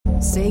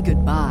Say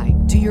goodbye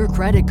to your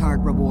credit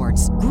card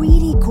rewards.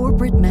 Greedy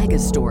corporate mega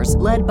stores,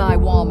 led by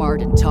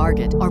Walmart and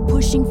Target, are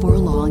pushing for a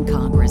law in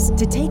Congress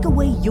to take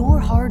away your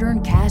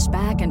hard-earned cash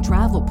back and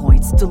travel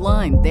points to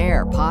line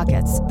their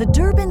pockets. The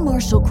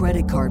Durbin-Marshall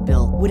credit card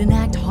bill would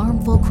enact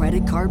harmful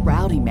credit card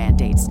routing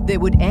mandates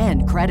that would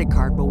end credit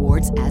card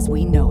rewards as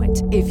we know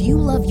it. If you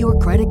love your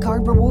credit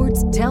card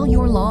rewards, tell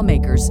your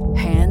lawmakers,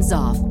 hands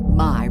off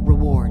my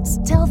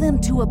rewards. Tell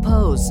them to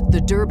oppose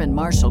the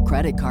Durbin-Marshall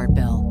credit card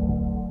bill.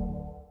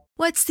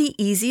 What's the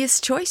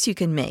easiest choice you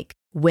can make?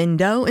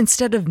 Window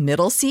instead of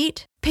middle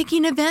seat?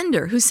 Picking a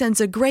vendor who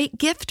sends a great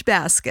gift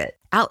basket?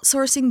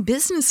 Outsourcing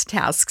business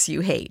tasks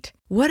you hate?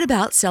 What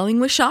about selling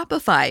with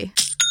Shopify?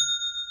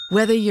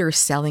 Whether you're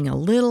selling a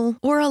little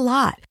or a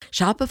lot,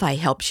 Shopify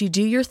helps you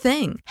do your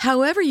thing,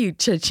 however you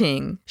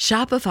cha-ching.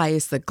 Shopify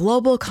is the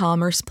global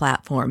commerce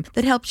platform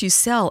that helps you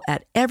sell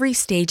at every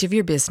stage of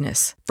your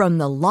business. From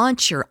the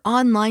launch your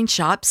online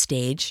shop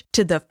stage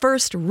to the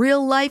first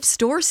real-life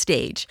store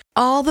stage,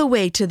 all the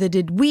way to the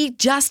did we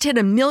just hit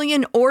 1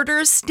 million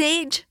orders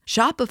stage.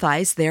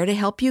 Shopify's there to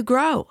help you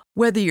grow.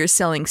 Whether you're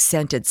selling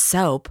scented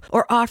soap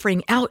or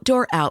offering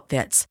outdoor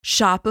outfits,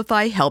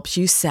 Shopify helps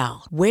you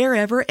sell.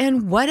 Wherever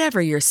and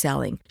whatever you're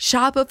selling,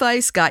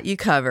 Shopify's got you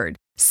covered.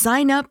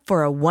 Sign up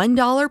for a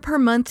 $1 per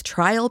month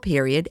trial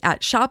period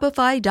at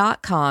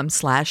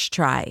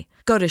shopify.com/try.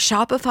 Go to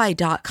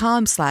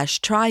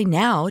shopify.com/try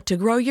now to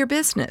grow your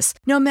business,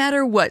 no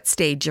matter what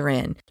stage you're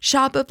in.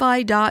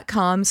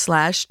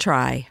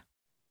 Shopify.com/try.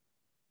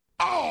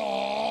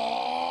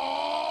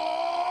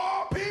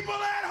 Oh, people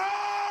at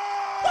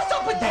home! What's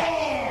up with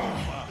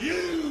that?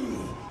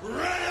 You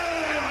ready?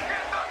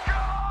 Get the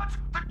guns,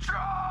 the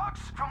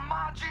drugs from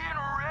my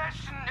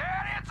generation,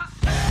 and it's a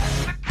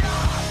sin. The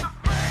cops, the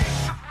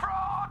fake, the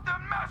fraud,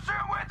 they're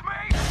messing with me.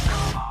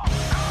 Come on,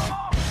 come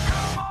on,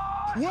 come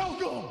on.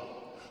 Welcome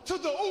to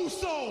the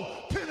Uso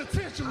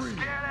Penitentiary.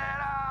 Get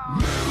it out.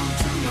 Move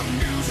to the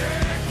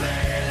music,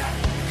 play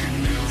like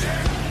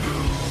music.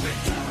 Move it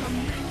to the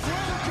music.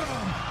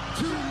 Welcome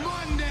to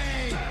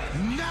Monday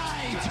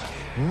Night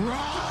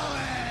Raleigh.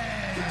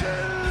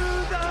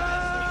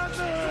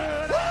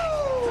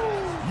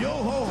 Yo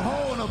ho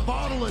ho and a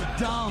bottle of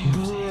dumb.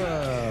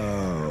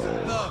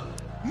 The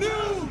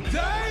new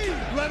day.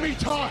 Let me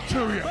talk to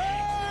you.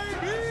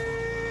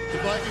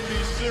 If I can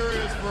be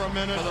serious for a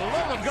minute. For the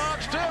love of God,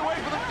 stay away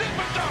from the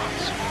Deeper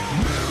Dots.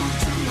 Move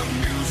to the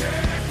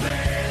music,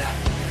 play like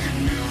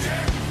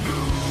music.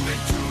 Move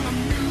it to the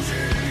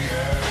music.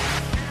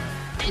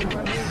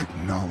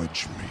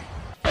 Acknowledge me.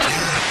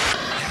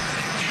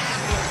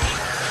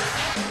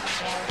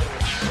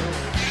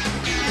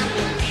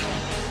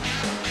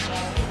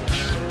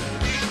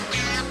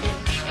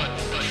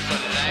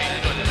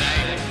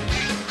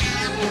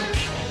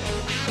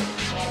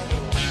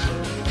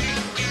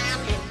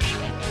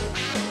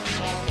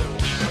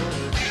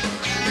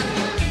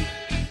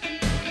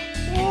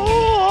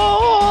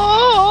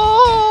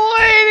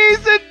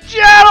 Ladies and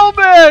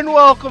gentlemen,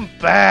 welcome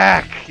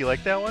back. You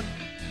like that one?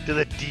 To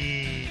the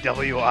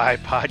DWI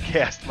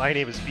Podcast. My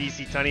name is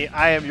BC Tunney.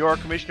 I am your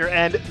commissioner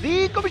and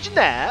the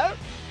commissioner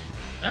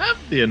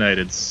Of the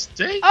United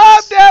States.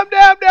 of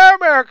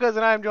damn Americas,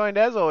 and I'm joined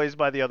as always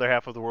by the other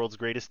half of the world's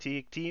greatest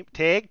tag team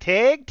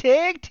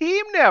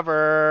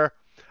never.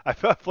 I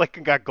feel like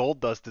I got gold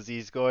dust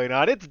disease going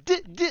on. It's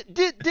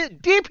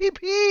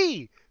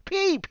DPP.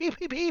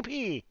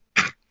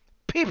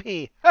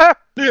 P.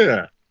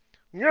 Yeah.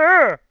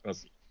 Yeah.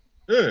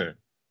 Yeah.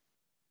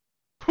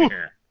 Whew.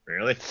 Yeah.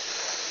 Really?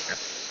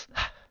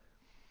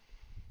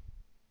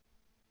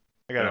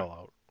 I got it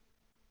all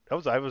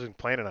out. I wasn't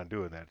planning on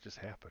doing that. It just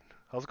happened.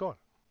 How's it going?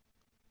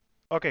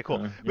 Okay,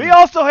 cool. We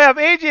also have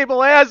AJ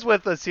Belaz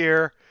with us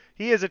here.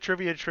 He is a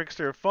trivia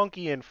trickster,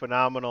 funky and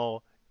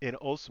phenomenal in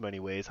oh so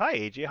many ways. Hi,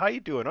 AJ. How you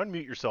doing?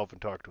 Unmute yourself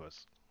and talk to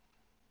us.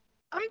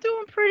 I'm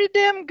doing pretty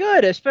damn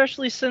good,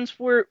 especially since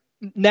we're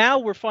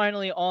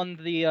finally on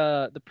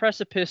the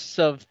precipice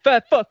of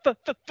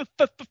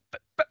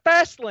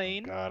fast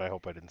lane. God, I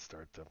hope I didn't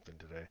start something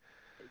today.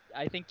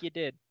 I think you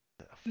did.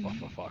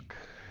 Fuck.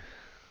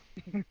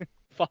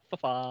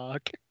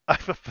 Fuck.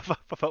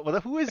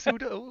 Who is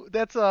who?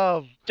 That's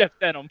Jeff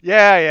Denham.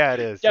 Yeah,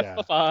 it is.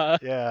 Jeff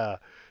Yeah,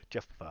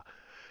 Jeff.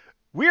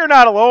 We are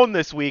not alone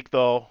this week,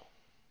 though.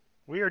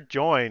 We are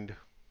joined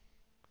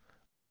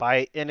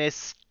by an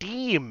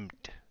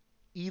esteemed,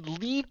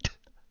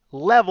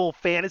 elite-level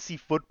fantasy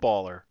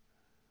footballer.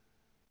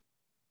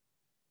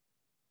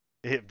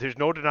 There's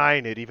no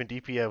denying it. Even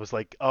DPI was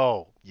like,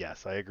 "Oh,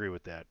 yes, I agree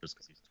with that." Just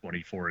because he's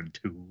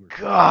 24-2.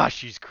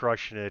 Gosh, he's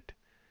crushing it.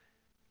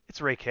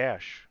 It's Ray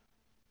Cash.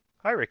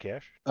 Hi, Ray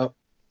Cash.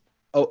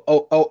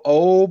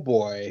 Oh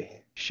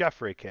boy.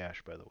 Chef Ray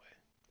Cash, by the way.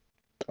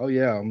 Oh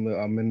yeah, I'm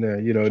in there,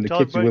 in the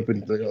kitchen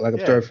whipping like a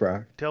stir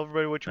fry. Tell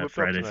everybody what you whipped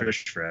up tonight.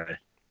 Fish fry.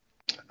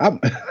 I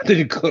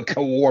didn't cook.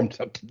 I warmed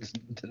up. You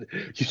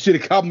should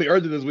have called me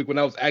earlier this week when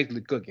I was actually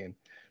cooking.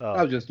 Oh.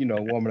 I was just,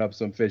 warming up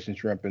some fish and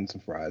shrimp and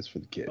some fries for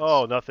the kids.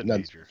 Oh, nothing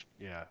major.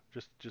 Yeah,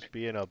 just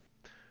being a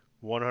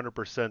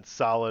 100%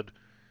 solid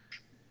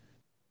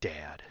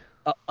dad.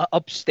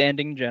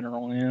 Upstanding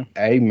general, yeah.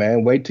 Hey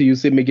man, wait till you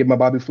see me get my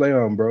Bobby Flay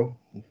on, bro.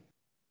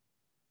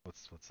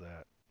 What's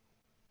that?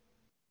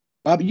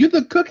 Bobby, you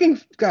the cooking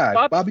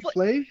guy, Bobby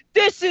Flay. Flay?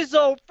 This is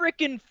a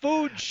freaking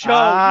food show.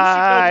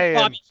 I You should know who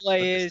am- Bobby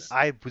Flay is.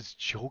 I was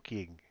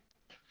joking.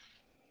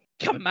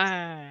 Come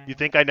on. You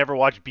think I never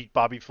watched Beat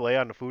Bobby Flay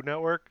on the Food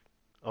Network?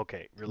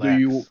 Okay,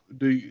 relax.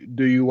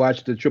 Do you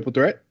watch the Triple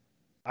Threat?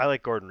 I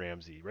like Gordon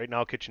Ramsay. Right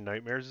now, Kitchen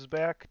Nightmares is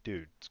back.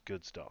 Dude, it's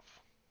good stuff.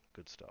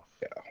 Good stuff.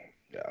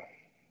 Yeah.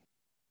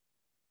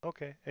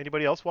 Okay.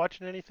 Anybody else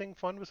watching anything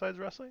fun besides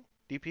wrestling?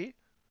 DP?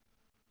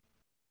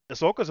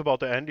 Ahsoka's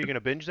about to end. You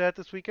gonna binge that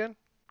this weekend?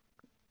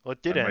 Well,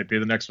 it did That end. might be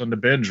the next one to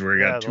binge. We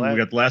got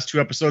the last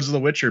 2 episodes of The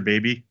Witcher,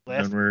 baby.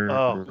 And we're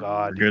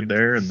God, good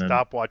there. And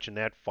stop watching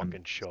that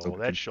fucking show. so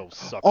That show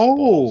sucks Oh.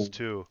 balls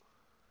too.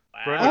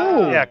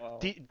 Oh. Yeah,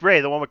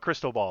 Ray, the one with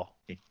Crystal Ball.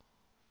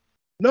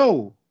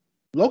 No,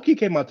 Loki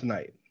came out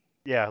tonight.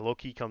 Yeah,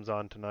 Loki comes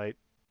on tonight.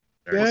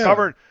 Yeah. We're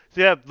covering.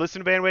 So yeah,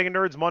 listen to Bandwagon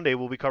Nerds Monday.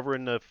 We'll be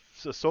covering the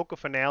Ahsoka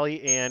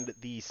finale and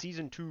the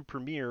season 2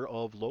 premiere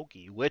of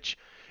Loki, which,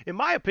 in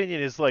my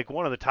opinion, is like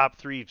one of the top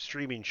 3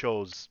 streaming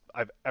shows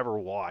I've ever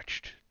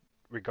watched,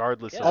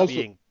 regardless of Also,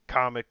 being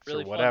comics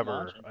really or fun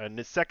whatever. watching. And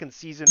the second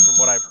season, from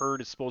what I've heard,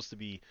 is supposed to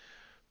be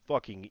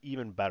fucking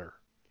even better.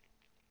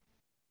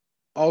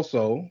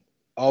 Also,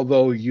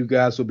 although you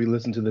guys will be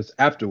listening to this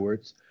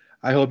afterwards,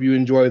 I hope you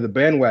enjoy the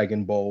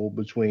bandwagon bowl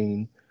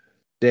between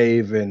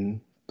Dave and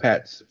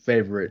Pat's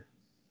favorite,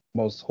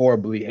 most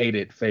horribly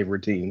hated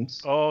favorite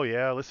teams. Oh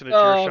yeah, listen to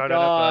Oh Chairshot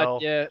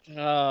God, NFL.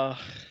 yeah.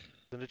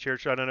 Listen to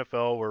Chairshot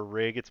NFL where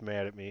Ray gets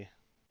mad at me.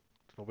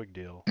 It's no big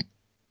deal.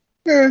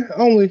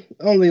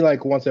 Only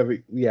like once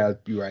every. Yeah,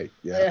 you're right.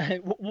 Yeah.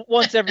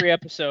 Once every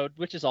episode,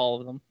 which is all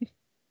of them,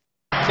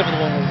 except for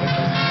the one where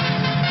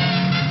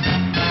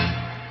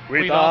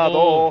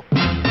Cuidado.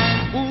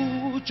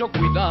 Mucho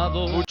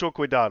cuidado. Mucho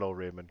cuidado,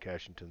 Raymond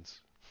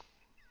Cashingtons.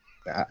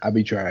 I'll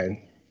be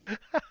trying.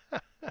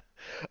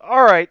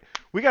 All right,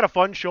 we got a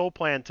fun show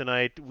planned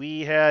tonight.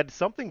 We had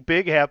something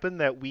big happen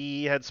that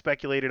we had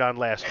speculated on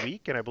last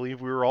week, and I believe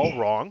we were all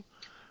wrong.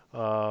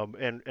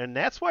 And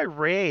that's why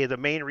Ray, the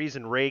main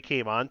reason Ray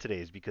came on today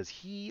is because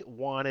he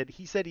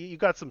said you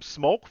got some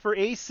smoke for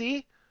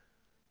AC?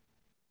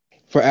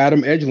 For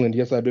Adam Edgeland,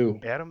 yes, I do.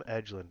 Adam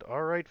Edgeland.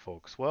 All right,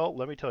 folks. Well,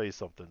 let me tell you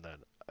something then.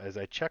 As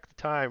I check the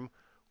time,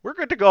 we're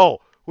good to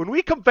go. When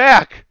we come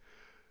back,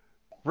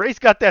 Ray's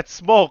got that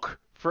smoke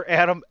for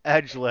Adam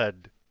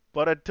Edgeland.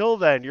 But until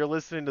then, you're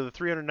listening to the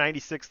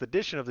 396th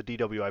edition of the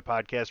DWI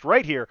Podcast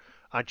right here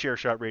on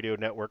Chairshot Radio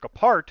Network, a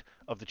part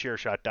of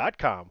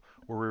thechairshot.com,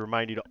 where we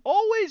remind you to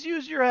always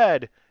use your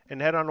head and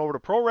head on over to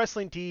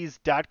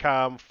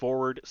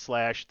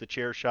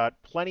prowrestlingtees.com/thechairshot.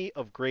 Plenty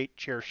of great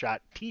Chairshot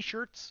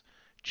t-shirts.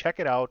 Check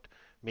it out.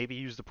 Maybe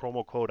use the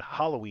promo code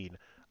Halloween.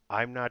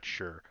 I'm not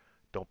sure.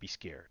 Don't be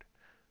scared.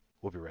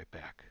 We'll be right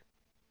back.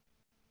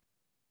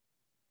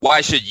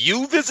 Why should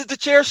you visit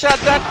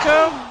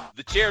thechairshot.com?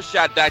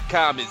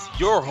 Thechairshot.com is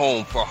your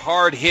home for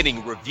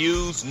hard-hitting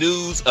reviews,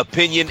 news,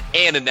 opinion,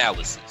 and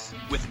analysis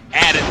with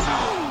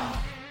attitude.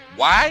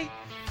 Why?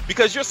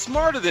 Because you're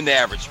smarter than the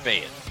average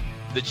fan.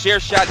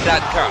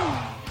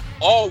 Thechairshot.com.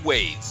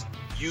 Always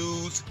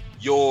use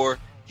your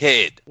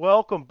head.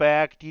 Welcome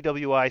back,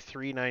 DWI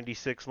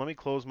 396. Let me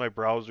close my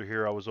browser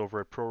here. I was over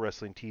at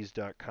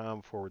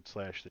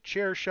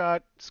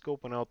prowrestlingtees.com/thechairshot,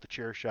 scoping out the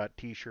Chairshot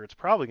t-shirts.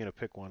 Probably going to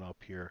pick one up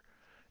here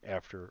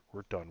after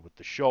we're done with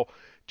the show.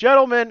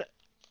 Gentlemen,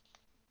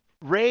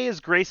 Ray is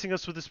gracing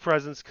us with his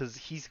presence because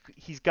he's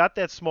got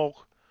that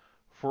smoke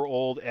for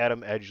old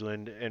Adam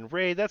Edgeland. And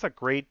Ray, that's a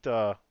great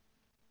name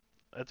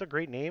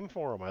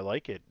for him. I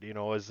like it. You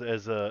know, as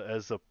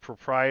a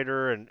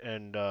proprietor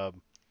and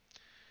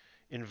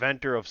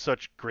inventor of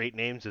such great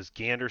names as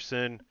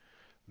Ganderson,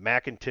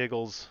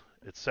 Mackintiggles,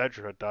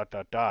 etc. ... I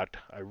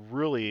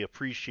really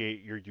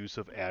appreciate your use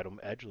of Adam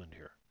Edgeland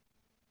here.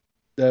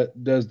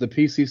 Does the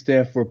PC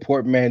stand for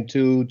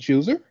Portmanteau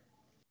Chooser?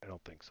 I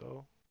don't think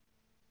so.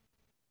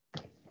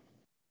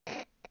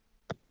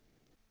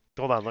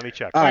 Hold on, let me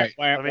check. All right.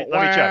 Let me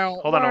check.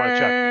 Hold on, I want to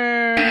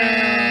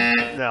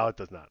check. No, it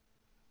does not.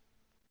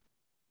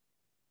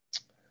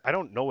 I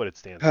don't know what it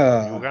stands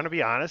for. We're going to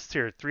be honest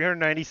here.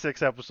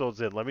 396 episodes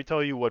in. Let me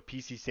tell you what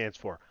PC stands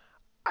for.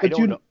 I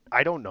don't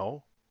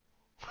know.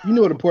 You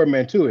know what a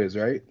portmanteau is,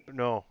 right?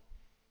 No.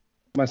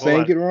 Am I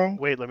saying it wrong?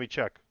 Wait, let me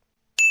check.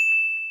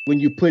 When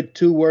you put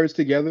 2 words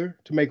together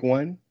to make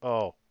one.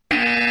 Oh.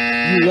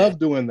 You love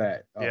doing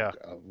that. Yeah.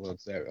 Well,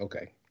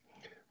 okay.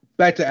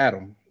 Back to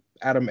Adam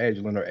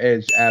Edgeland or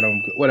Edge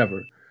Adam,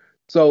 whatever.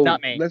 So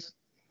Not me.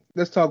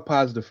 let's talk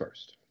positive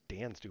first.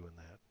 Dan's doing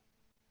that.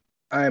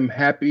 I'm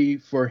happy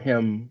for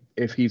him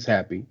if he's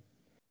happy.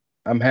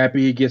 I'm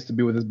happy he gets to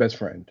be with his best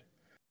friend.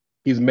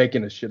 He's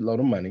making a shitload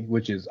of money,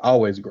 which is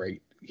always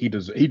great. He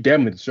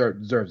definitely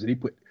deserves it. He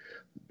put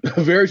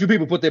very few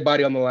people put their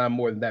body on the line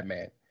more than that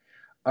man.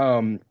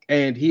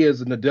 And he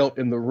is an adult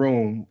in the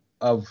room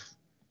of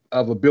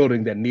a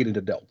building that needed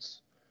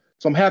adults.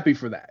 So I'm happy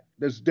for that.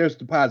 There's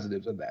the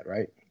positives of that,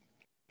 right?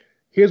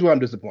 Here's where I'm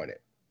disappointed.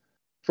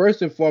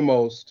 first and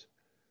foremost,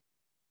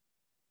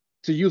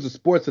 to use a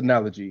sports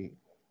analogy,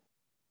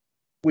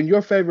 when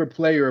your favorite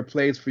player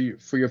plays for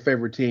your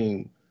favorite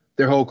team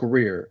their whole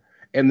career,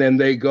 and then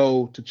they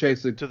go to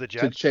chase to the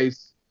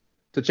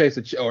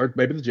Jets, or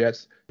maybe the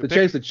Jets,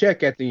 chase a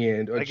check at the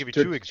end, or I'll give you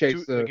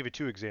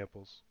two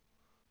examples.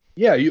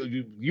 Yeah,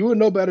 you would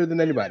know better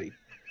than anybody,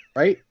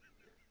 right?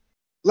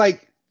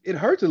 Like, it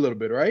hurts a little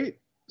bit, right?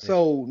 Yeah.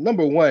 So,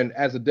 number one,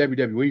 as a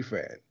WWE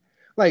fan,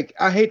 like,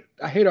 I hate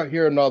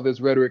hearing all this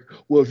rhetoric.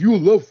 Well, if you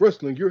love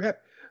wrestling, you're happy.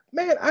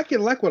 Man, I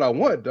can like what I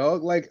want,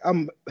 dog. Like,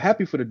 I'm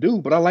happy for the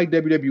dude, but I like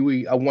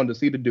WWE. I wanted to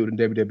see the dude in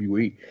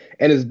WWE.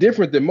 And it's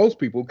different than most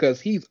people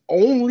because he's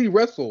only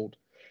wrestled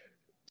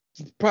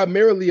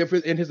primarily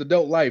in his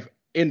adult life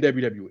in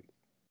WWE.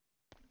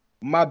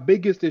 My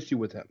biggest issue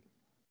with him,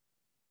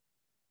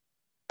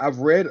 I've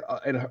read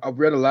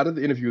a lot of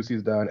the interviews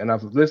he's done, and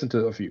I've listened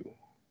to a few.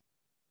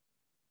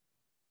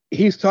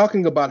 He's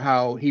talking about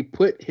how he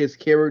put his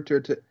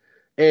character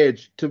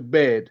Edge to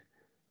bed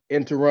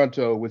in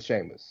Toronto with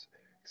Sheamus.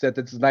 He said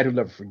that's a night he'll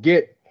never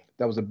forget.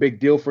 That was a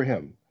big deal for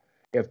him.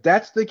 If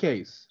that's the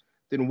case,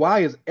 then why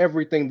is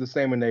everything the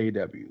same in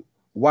AEW?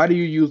 Why do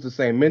you use the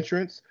same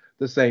entrance,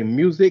 the same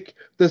music,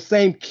 the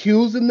same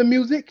cues in the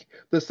music,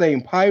 the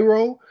same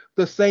pyro,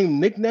 the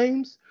same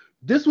nicknames?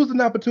 This was an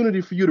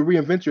opportunity for you to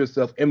reinvent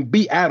yourself and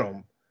be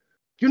Adam.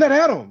 You're not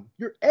Adam.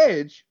 You're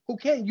Edge, who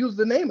can't use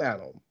the name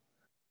Adam.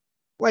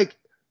 Like,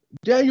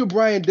 Daniel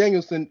Bryan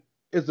Danielson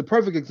is the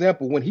perfect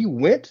example. When he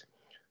went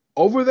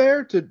over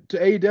there to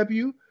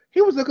AEW,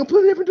 he was a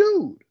completely different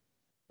dude.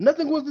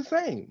 Nothing was the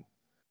same.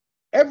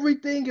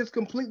 Everything is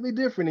completely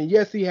different. And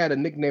yes, he had a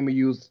nickname he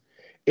used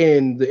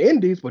in the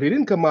Indies, but he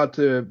didn't come out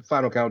to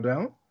Final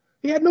Countdown.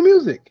 He had no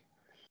music.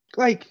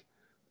 Like,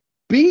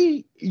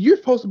 you're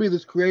supposed to be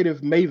this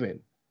creative maven.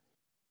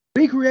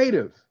 Be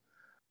creative.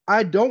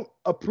 I don't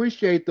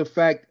appreciate the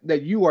fact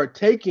that you are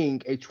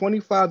taking a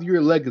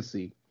 25-year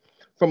legacy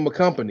from a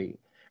company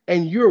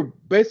and you're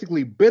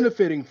basically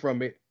benefiting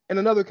from it in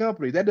another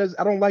company. I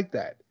don't like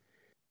that.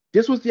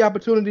 This was the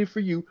opportunity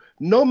for you.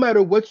 No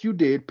matter what you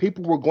did,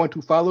 people were going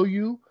to follow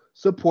you,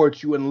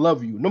 support you, and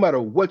love you, no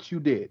matter what you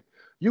did.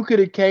 You could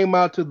have came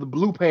out to the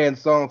Blue Pan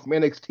song from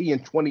NXT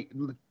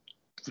in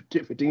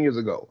 15 years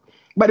ago.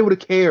 Nobody would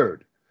have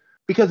cared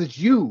because it's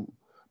you.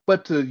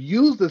 But to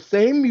use the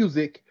same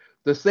music,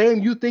 the same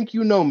You Think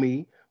You Know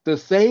Me, the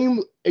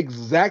same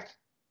exact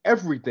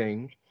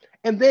everything,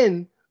 and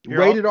then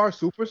rated R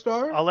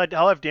superstar?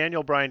 I'll have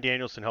Daniel Bryan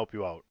Danielson help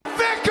you out.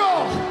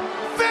 Fickle!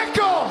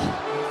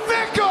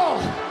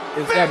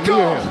 Is that me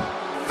or him?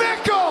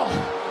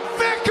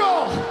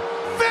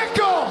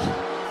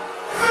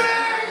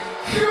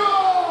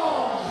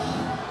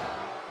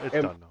 It's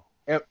done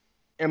now.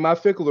 Am I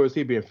fickle or is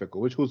he being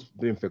fickle? Who's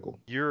being fickle?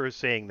 You're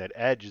saying that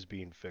Edge is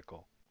being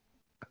fickle.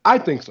 I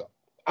think so.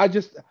 I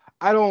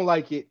don't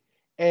like it.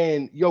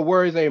 And your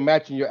words ain't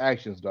matching your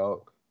actions,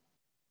 dog.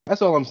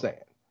 That's all I'm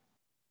saying.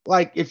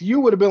 Like, if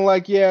you would have been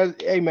like, yeah,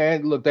 hey,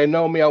 man, look, they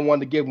know me. I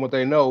wanted to give them what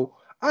they know.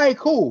 All right,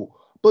 cool.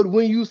 But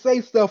when you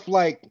say stuff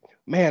like,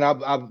 man,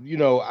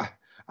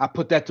 I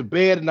put that to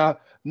bed, and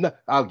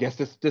I guess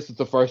this is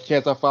the first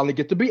chance I finally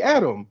get to be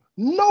Adam.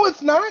 No,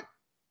 it's not.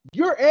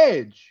 You're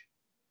Edge.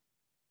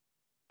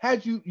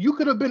 You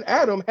could have been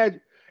Adam,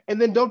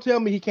 and then don't tell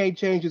me he can't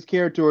change his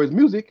character or his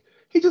music.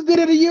 He just did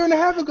it a year and a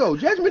half ago,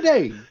 Judgment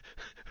Day.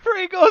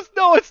 Ray goes,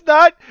 no, it's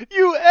not.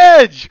 You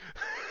Edge.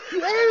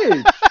 You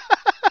Edge.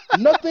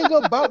 Nothing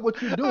about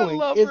what you're doing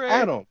is Ray.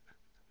 Adam.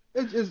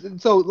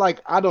 So,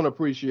 like, I don't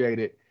appreciate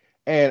it.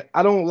 And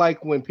I don't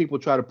like when people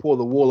try to pull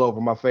the wool over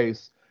my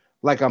face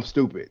like I'm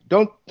stupid.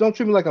 Don't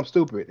treat me like I'm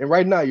stupid. And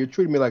right now, you're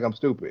treating me like I'm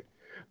stupid.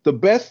 The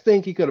best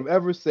thing he could have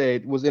ever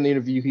said was in the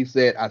interview. He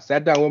said, I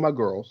sat down with my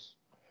girls,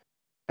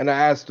 and I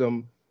asked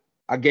them,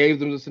 I gave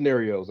them the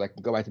scenarios. I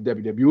can go back to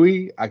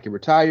WWE, I can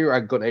retire, I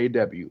can go to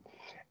AEW.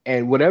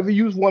 And whatever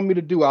you want me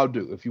to do, I'll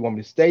do. If you want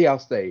me to stay, I'll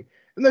stay.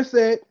 And they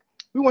said,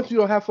 we want you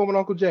to have fun with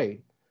Uncle Jay.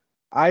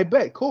 I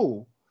bet.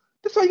 Cool.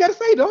 That's all you got to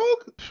say, dog.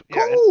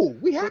 Cool.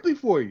 We happy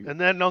for you. And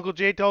then Uncle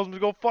Jay tells him to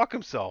go fuck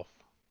himself.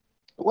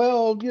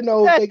 Well,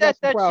 they got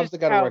some problems they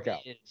got to work out.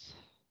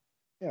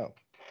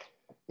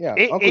 Yeah.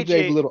 Uncle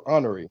Jay's a little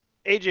honorary.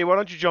 AJ, why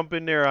don't you jump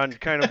in there on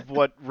kind of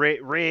what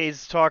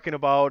Ray's talking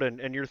about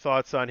and your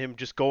thoughts on him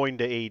just going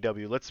to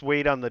AEW. Let's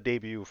wait on the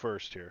debut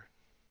first here.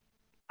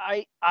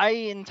 I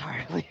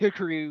entirely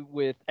agree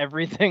with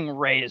everything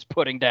Ray is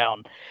putting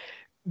down,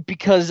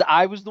 because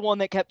I was the one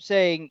that kept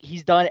saying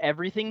he's done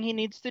everything he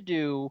needs to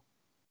do.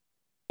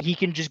 He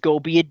can just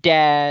go be a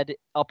dad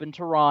up in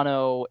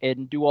Toronto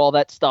and do all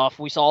that stuff.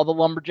 We saw the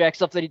lumberjack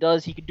stuff that he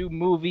does. He can do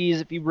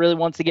movies if he really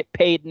wants to get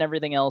paid and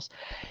everything else.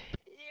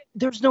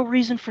 There's no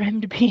reason for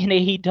him to be in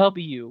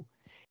AEW.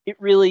 It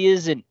really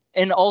isn't.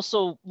 And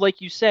also,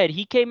 like you said,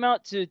 he came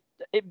out to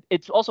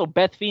it's also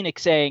Beth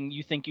Phoenix saying,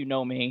 "You think you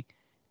know me,"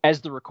 as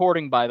the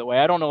recording, by the way.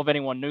 I don't know if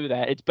anyone knew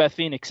that. It's Beth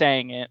Phoenix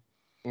saying it.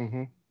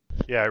 Mm-hmm.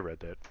 Yeah, I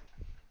read that.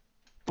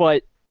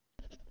 But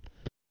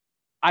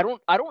I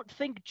don't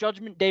think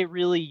Judgment Day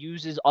really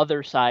uses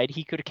Other Side.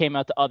 He could have came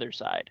out the Other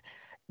Side.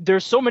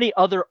 there's so many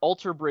other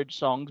Alter Bridge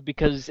songs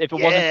because if it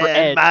wasn't for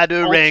Edge, my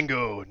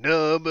Durango,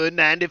 number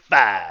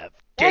 95.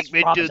 That's Take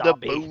me Rob to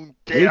Zombie. the boom.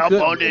 He could have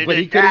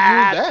used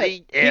that.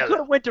 He could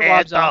have went to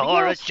Rob Zombie.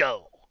 Horror Yes.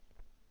 show.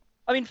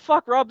 I mean,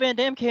 fuck, Rob Van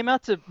Dam came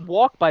out to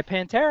Walk by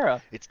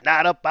Pantera. It's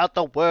not about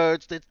the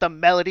words, it's the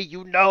melody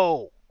you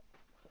know.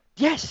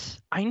 Yes,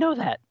 I know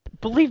that.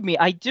 Believe me,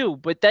 I do,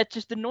 but that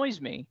just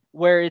annoys me.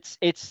 Where it's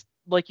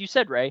like you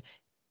said, Ray,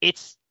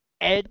 it's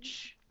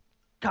Edge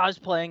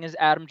cosplaying as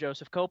Adam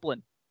Joseph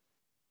Copeland.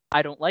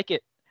 I don't like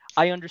it.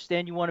 I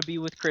understand you want to be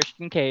with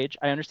Christian Cage.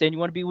 I understand you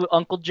want to be with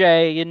Uncle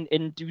Jay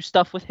and do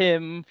stuff with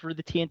him for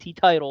the TNT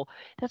title.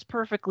 That's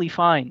perfectly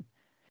fine.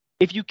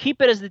 If you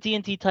keep it as the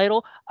TNT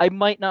title, I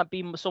might not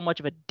be so much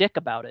of a dick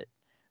about it.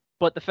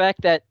 But the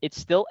fact that it's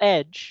still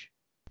Edge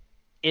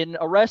in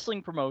a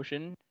wrestling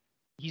promotion,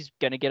 he's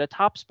going to get a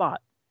top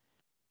spot.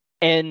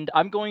 And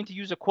I'm going to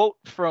use a quote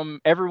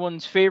from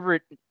everyone's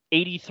favorite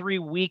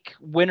 83-week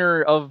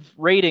winner of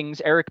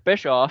ratings, Eric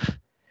Bischoff.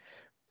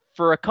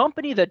 For a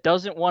company that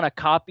doesn't want to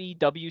copy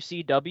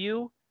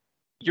WCW,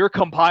 you're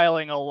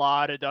compiling a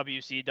lot of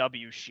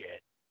WCW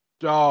shit.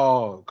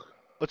 Dog.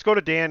 Let's go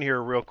to Dan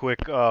here real quick.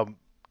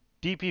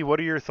 DP, what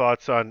are your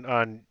thoughts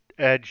on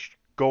Edge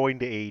going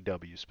to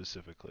AEW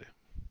specifically?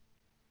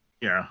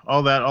 Yeah,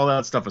 all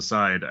that stuff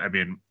aside, I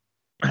mean,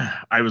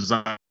 I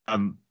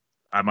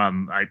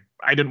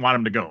didn't want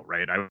him to go,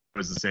 right? I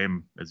was the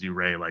same as you,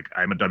 Ray. Like,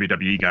 I'm a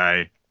WWE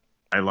guy.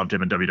 I loved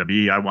him in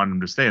WWE. I wanted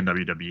him to stay in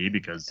WWE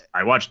because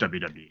I watched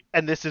WWE.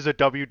 And this is a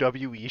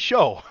WWE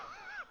show.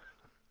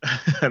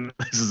 And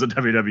this is a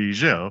WWE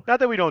show. Not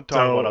that we don't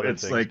talk about other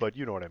it's things, like, but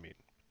you know what I mean.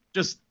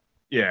 Just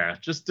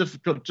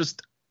difficult.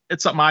 Just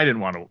it's something I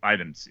didn't want to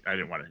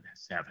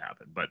have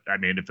happen. But I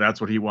mean, if that's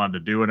what he wanted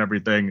to do and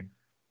everything,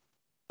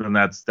 then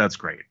that's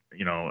great,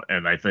 you know.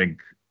 And I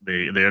think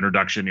the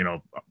introduction, you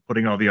know,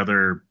 putting all the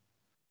other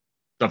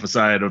stuff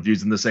aside of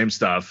using the same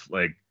stuff,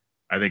 like,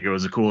 I think it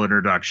was a cool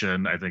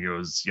introduction. I think it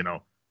was, you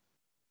know,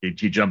 he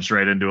jumps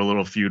right into a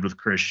little feud with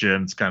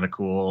Christian. It's kind of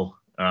cool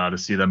to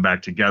see them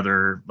back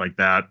together like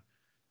that.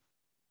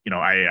 You know,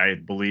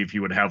 I believe he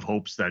would have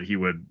hopes that he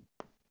would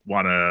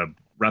want to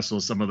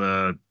wrestle some of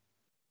the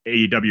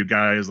AEW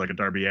guys like a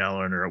Darby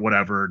Allin or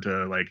whatever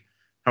to like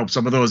help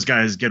some of those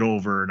guys get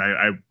over.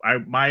 And I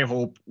my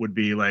hope would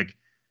be like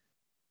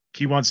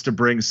he wants to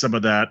bring some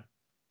of that,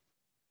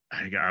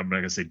 I'm not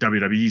gonna say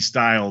WWE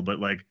style, but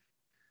like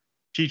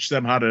teach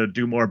them how to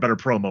do better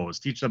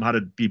promos, teach them how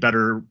to be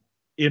better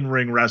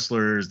in-ring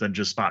wrestlers than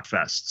just spot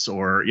fests,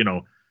 or, you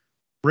know,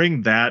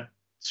 bring that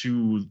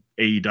to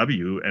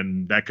AEW,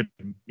 and that could,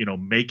 you know,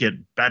 make it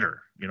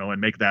better, you know,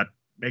 and make that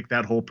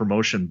whole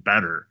promotion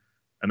better.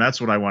 And that's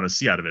what I want to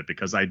see out of it,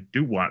 because I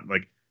do want,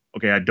 like,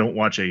 okay, I don't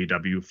watch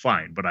AEW,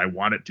 fine, but I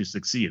want it to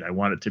succeed. I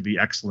want it to be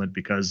excellent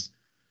because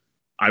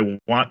I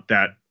want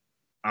that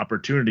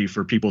opportunity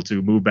for people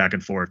to move back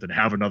and forth and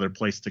have another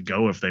place to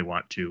go if they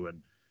want to.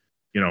 And,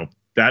 you know,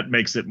 that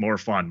makes it more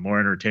fun, more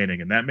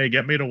entertaining, and that may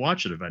get me to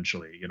watch it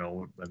eventually, you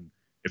know. And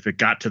if it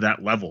got to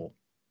that level,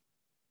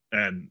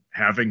 and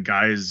having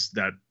guys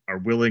that are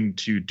willing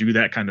to do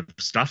that kind of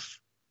stuff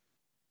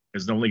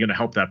is only going to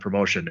help that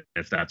promotion.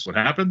 If that's what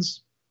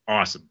happens,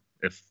 awesome.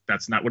 If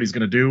that's not what he's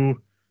going to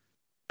do,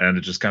 and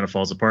it just kind of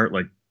falls apart,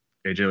 like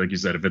AJ, like you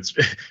said, if it's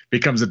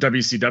becomes a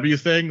WCW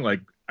thing, like,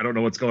 I don't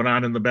know what's going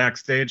on in the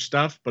backstage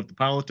stuff, but the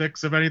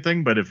politics of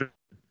anything, but if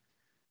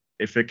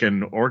it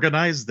can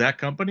organize that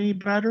company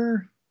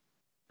better,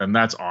 then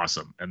that's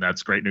awesome. And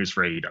that's great news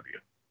for AEW.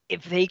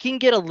 If they can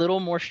get a little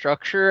more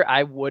structure,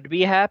 I would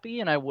be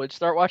happy and I would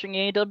start watching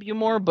AEW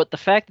more. But the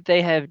fact that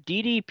they have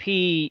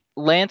DDP,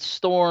 Lance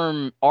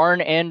Storm,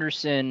 Arn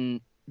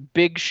Anderson,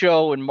 Big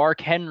Show, and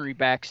Mark Henry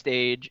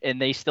backstage, and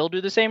they still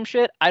do the same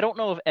shit, I don't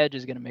know if Edge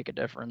is going to make a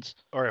difference.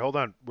 All right, hold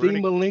on.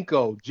 Dean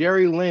Malenko,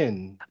 Jerry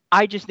Lynn.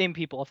 I just named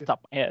people off the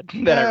top of my head.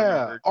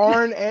 Yeah,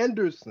 Arn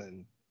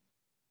Anderson.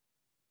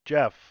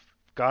 Jeff,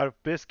 God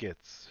of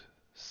Biscuits.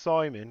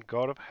 Simon,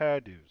 God of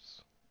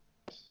Hairdos.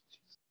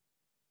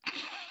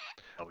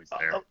 Always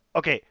there.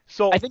 Okay,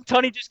 so I think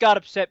Tony just got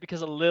upset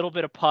because a little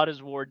bit of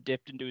Potter's Ward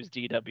dipped into his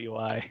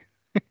DWI.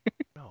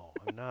 No,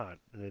 I'm not.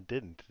 And it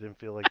didn't. It didn't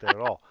feel like that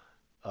at all.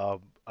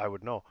 I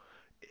would know.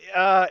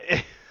 Let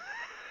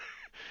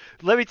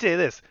me tell you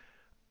this.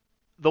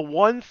 The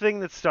one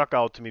thing that stuck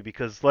out to me,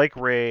 because like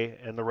Ray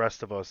and the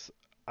rest of us,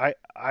 I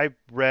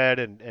read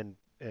and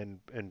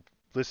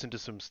listened to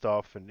some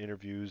stuff and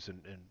interviews,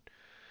 and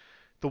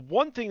the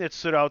one thing that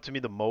stood out to me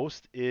the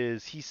most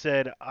is he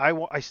said,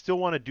 I still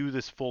want to do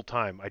this full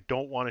time. I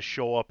don't want to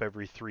show up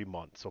every 3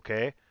 months,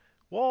 okay?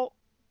 Well,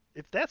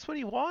 if that's what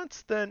he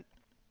wants, then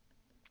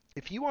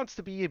if he wants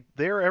to be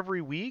there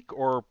every week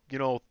or,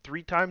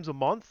 3 times a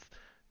month,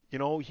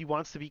 he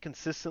wants to be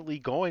consistently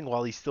going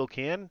while he still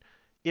can.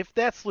 If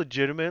that's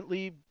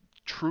legitimately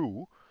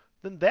true,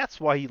 then that's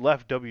why he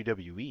left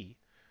WWE.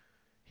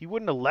 He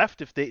wouldn't have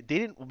left if they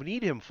didn't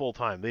need him full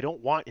time. They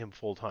don't want him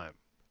full time,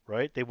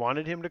 right? They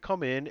wanted him to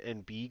come in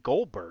and be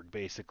Goldberg,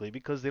 basically,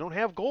 because they don't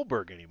have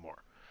Goldberg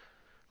anymore,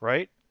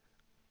 right?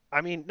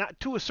 I mean, not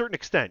to a certain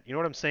extent. You know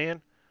what I'm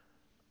saying?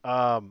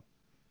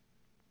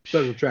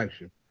 Special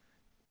attraction.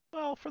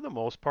 Well, for the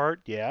most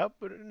part, yeah,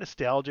 but a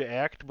nostalgia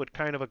act, but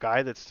kind of a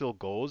guy that still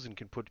goes and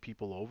can put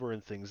people over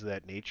and things of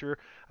that nature.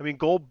 I mean,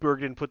 Goldberg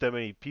didn't put that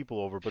many people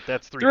over, but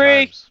that's three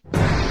times.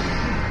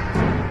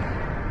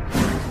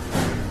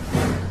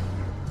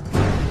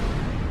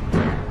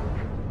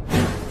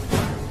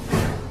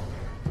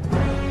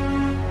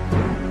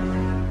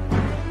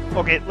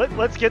 Okay,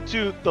 let's get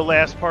to the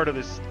last part of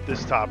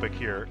this topic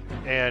here,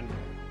 and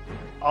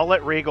I'll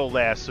let Ray go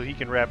last so he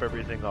can wrap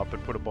everything up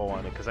and put a bow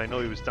on it, because I know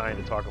he was dying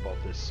to talk about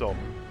this. So,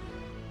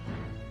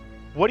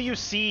 what do you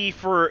see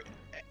for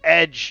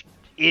Edge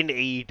in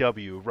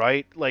AEW,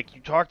 right? Like,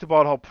 you talked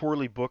about how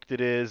poorly booked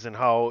it is and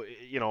how,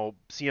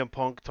 CM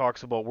Punk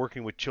talks about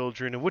working with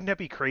children. And wouldn't that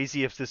be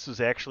crazy if this was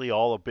actually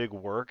all a big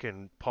work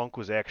and Punk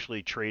was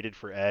actually traded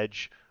for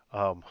Edge?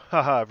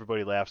 Haha,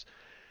 everybody laughs.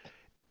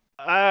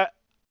 I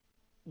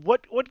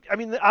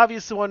mean, the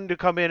obvious one to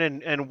come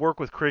in and work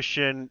with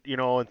Christian,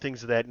 and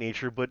things of that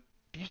nature, but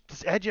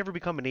does Edge ever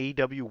become an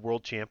AEW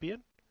World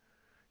Champion?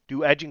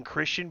 Do Edge and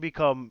Christian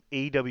become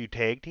AEW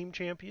Tag Team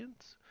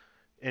Champions?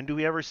 And do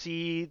we ever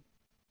see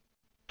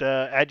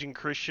the Edge and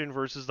Christian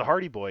versus the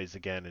Hardy Boys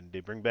again, and they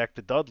bring back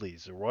the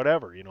Dudleys or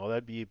whatever?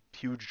 That'd be a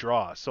huge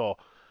draw. So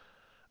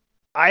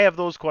I have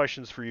those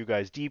questions for you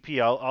guys. DP,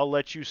 I'll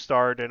let you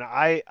start, and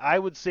I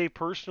would say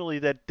personally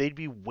that they'd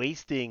be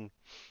wasting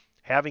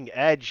having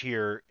Edge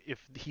here if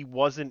he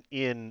wasn't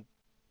in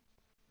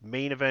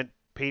main event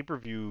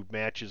pay-per-view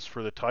matches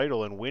for the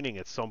title and winning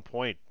at some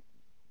point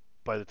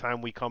by the time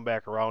we come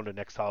back around to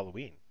next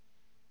Halloween.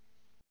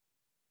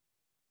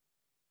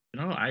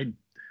 I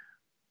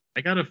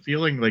got a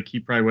feeling like he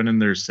probably went in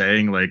there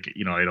saying like,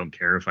 I don't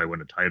care if I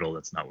win a title.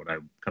 That's not what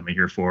I'm coming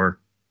here for.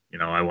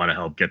 I want to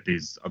help get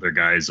these other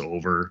guys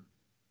over.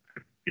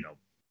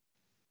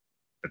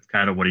 That's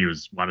kind of what he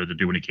wanted to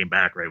do when he came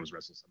back, right? Was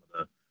wrestle some of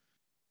the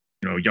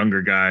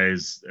younger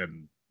guys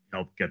and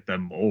help get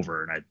them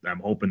over. And I'm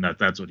hoping that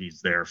that's what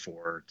he's there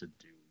for to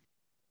do.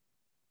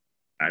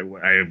 I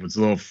was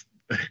a little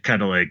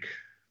kind of like,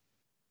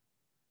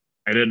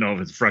 I didn't know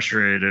if it's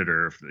frustrated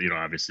or if,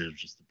 obviously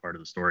it's just a part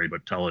of the story,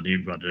 but telling he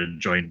wanted to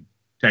join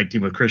tag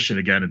team with Christian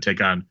again and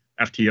take on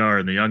FTR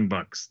and the Young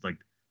Bucks. Like,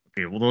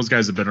 okay, well, those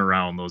guys have been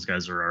around. Those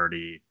guys are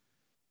already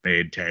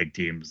made tag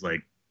teams.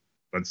 Like,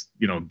 let's,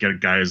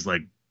 get guys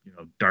like,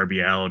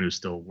 Darby Allin who's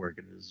still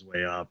working his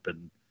way up,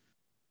 and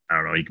I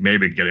don't know. You can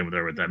maybe get him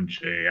there with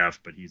MJF,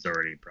 but he's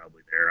already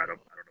probably there. I don't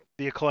know.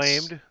 The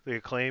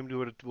acclaimed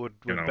would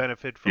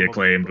benefit from a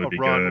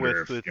run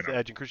with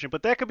Edge and Christian,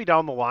 but that could be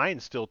down the line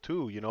still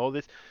too.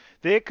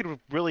 This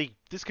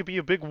could be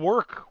a big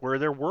work where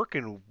they're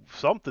working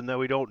something that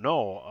we don't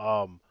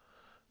know.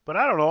 But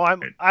I don't know.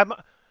 Am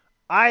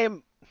I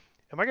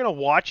going to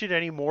watch it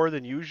any more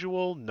than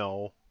usual?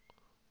 No.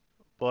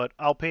 But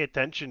I'll pay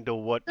attention to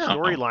what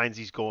storylines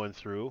he's going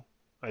through.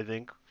 I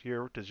think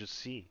here to just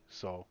see.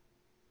 So.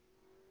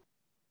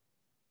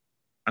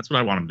 That's what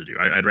I want him to do.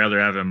 I'd rather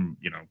have him,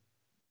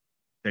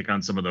 take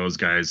on some of those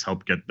guys,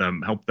 help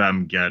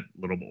them get a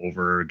little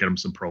over, get them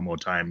some promo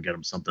time, get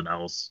them something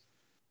else,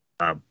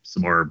 some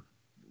more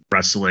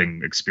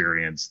wrestling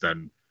experience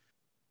than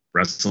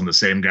wrestling the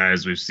same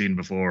guys we've seen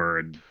before.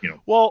 And, he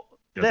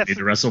doesn't need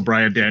to wrestle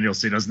Bryan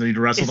Danielson. He doesn't need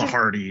to wrestle the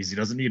Hardys. He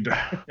doesn't need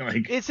to, but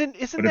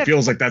it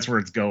feels like that's where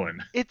it's going.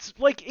 It's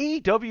like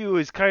AEW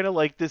is kind of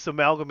like this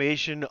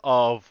amalgamation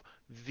of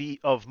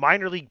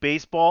minor league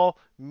baseball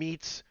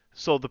meets.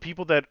 So the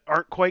people that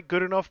aren't quite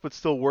good enough but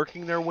still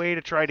working their way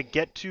to try to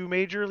get to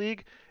Major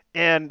League,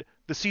 and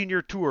the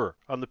senior tour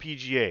on the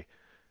PGA.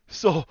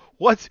 So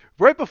what's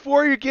right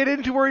before you get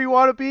into where you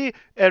want to be,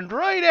 and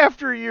right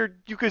after you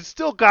could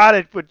still got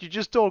it, but you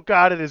just don't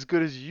got it as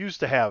good as you used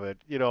to have it.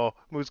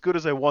 As good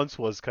as I once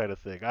was, kind of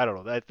thing. I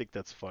don't know. I think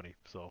that's funny.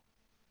 So,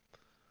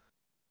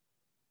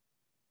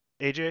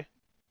 AJ,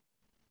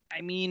 I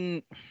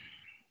mean,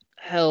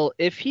 hell,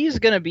 if he's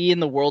gonna be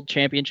in the World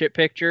Championship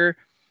picture.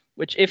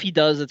 Which, if he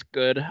does, it's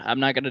good. I'm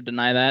not going to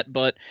deny that.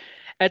 But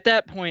at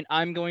that point,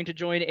 I'm going to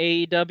join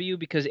AEW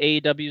because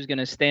AEW is going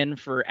to stand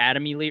for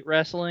Adam Elite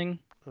Wrestling.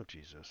 Oh,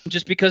 Jesus.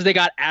 Just because they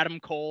got Adam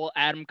Cole,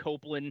 Adam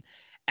Copeland,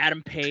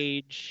 Adam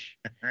Page.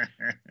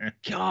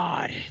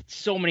 God,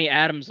 so many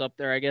Adams up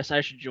there. I guess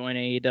I should join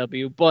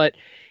AEW. But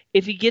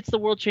if he gets the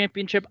World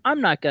Championship,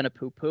 I'm not going to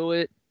poo-poo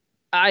it.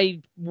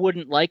 I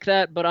wouldn't like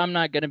that, but I'm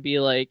not going to be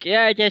like,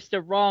 yeah, that's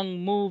the wrong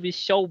move. It's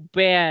so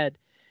bad.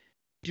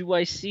 Do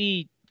I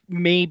see...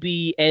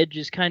 Maybe Edge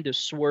is kind of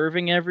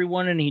swerving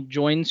everyone and he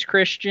joins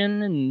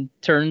Christian and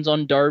turns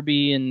on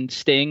Darby and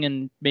Sting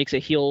and makes a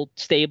heel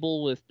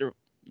stable with,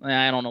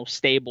 I don't know,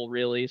 stable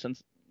really,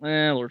 since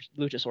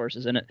Luchasaurus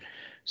is in it.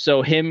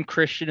 So him,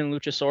 Christian, and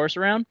Luchasaurus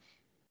around.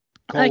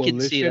 I can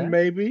see that.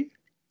 Maybe.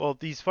 Well,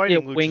 he's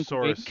fighting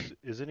Luchasaurus, wink.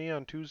 Isn't he,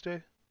 on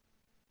Tuesday?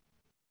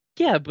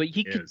 Yeah, but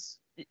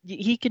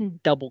he can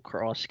double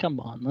cross. Come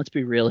on, let's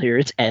be real here.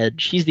 It's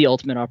Edge. He's the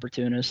ultimate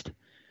opportunist.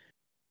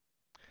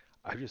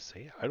 I just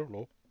say, I don't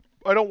know.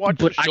 I don't watch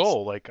But the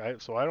show,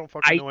 so I don't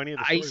fucking know any of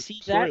the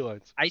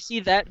storylines. I see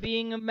that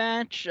being a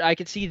match. I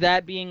could see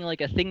that being like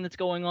a thing that's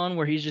going on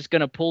where he's just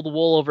gonna pull the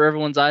wool over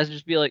everyone's eyes and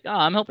just be like, "Oh,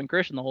 I'm helping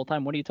Christian the whole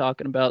time. What are you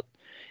talking about?"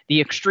 The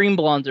Extreme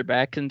Blondes are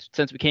back,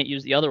 since we can't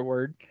use the other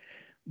word,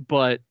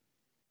 but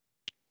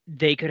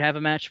they could have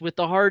a match with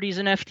the Hardys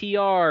and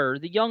FTR,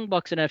 the Young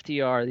Bucks and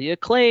FTR, the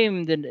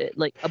Acclaimed, and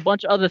like a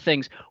bunch of other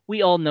things.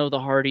 We all know the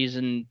Hardys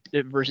and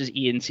versus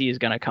ENC is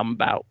gonna come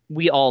about.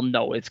 We all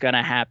know it's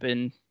gonna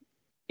happen.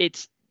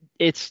 It's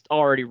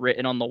already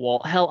written on the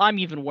wall. Hell, I'm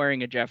even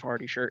wearing a Jeff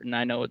Hardy shirt, and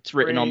I know it's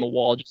written on the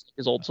wall, just like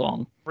his old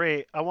song.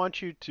 Ray, I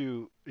want you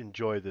to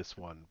enjoy this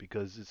one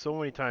because so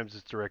many times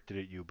it's directed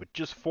at you, but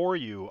just for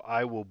you,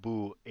 I will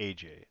boo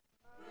AJ.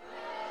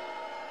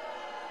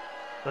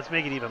 Let's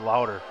make it even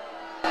louder.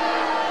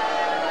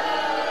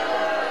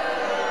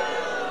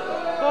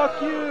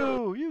 Fuck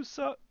you! You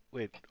suck.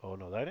 Wait. Oh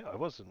no, I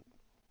wasn't.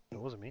 It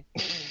wasn't me.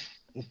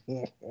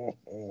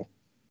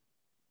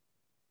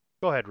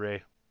 Go ahead,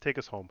 Ray. Take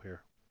us home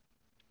here.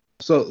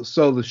 So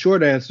the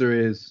short answer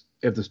is,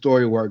 if the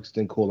story works,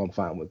 then cool, I'm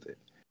fine with it.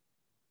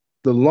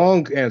 The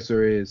long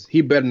answer is,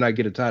 he better not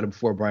get a title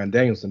before Bryan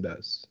Danielson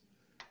does.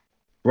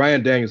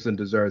 Bryan Danielson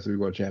deserves to be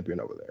world champion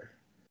over there.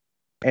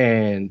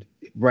 And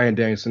Bryan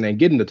Danielson ain't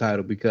getting the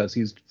title because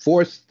he's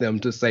forced them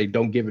to say,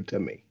 don't give it to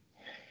me.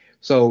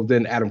 So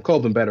then Adam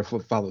Copeland better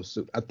follow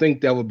suit. I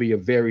think that would be a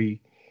very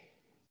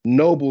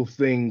noble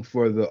thing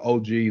for the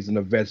OGs and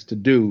the vets to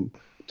do,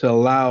 to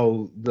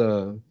allow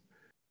the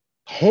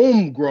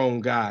homegrown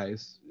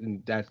guys,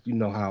 and that, you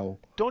know how.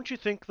 Don't you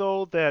think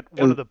though that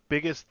one of the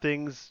biggest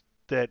things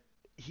that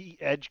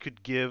Edge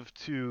could give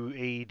to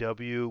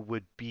AEW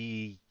would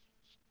be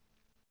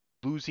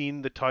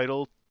losing the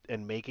title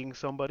and making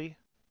somebody?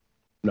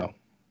 No.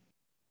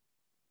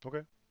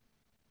 Okay.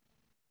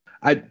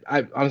 I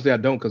honestly I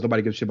don't, because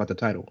nobody gives a shit about the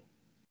title.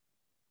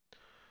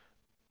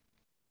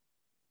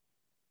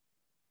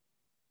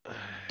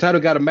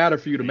 Title got to matter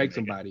for you to make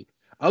somebody.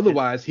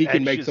 Otherwise, he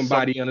can make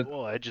somebody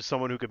Well, Edge is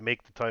someone who could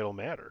make the title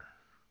matter.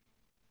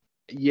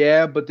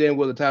 Yeah, but then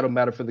will the title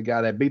matter for the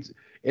guy that beats?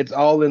 It's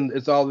all in.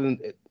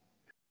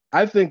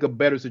 I think a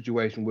better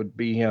situation would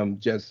be him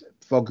just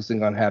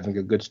focusing on having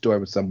a good story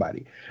with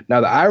somebody.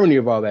 Now, the irony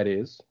of all that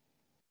is,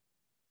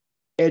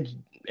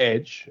 Adam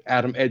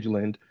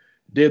Edgeland,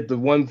 did the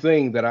one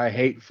thing that I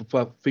hate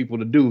for people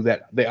to do,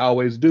 that they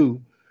always do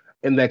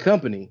in that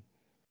company.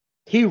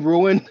 He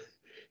ruined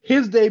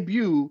his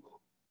debut,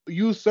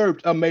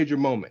 usurped a major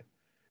moment.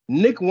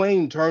 Nick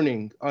Wayne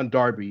turning on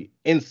Darby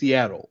in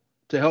Seattle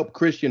to help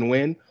Christian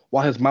win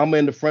while his mama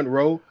in the front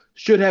row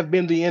should have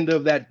been the end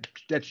of that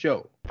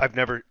show. I've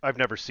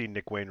never seen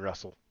Nick Wayne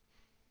wrestle.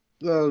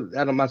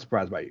 I'm not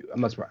surprised by you.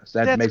 I'm not surprised.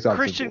 That's makes all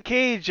Christian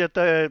Cage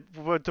to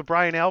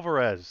Brian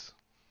Alvarez.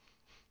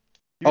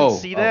 You didn't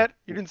see that?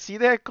 You didn't see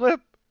that clip?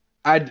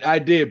 I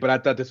did, but I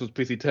thought this was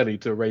PC Tunney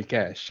to Ray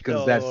Cash,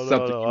 because that's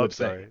something you would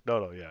say.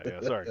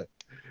 Yeah, sorry.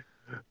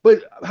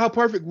 But how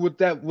perfect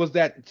was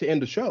that to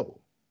end the show?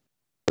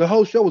 The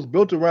whole show was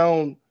built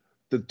around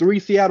the three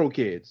Seattle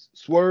kids,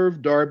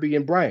 Swerve, Darby,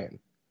 and Brian.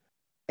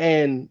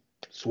 And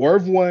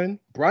Swerve won,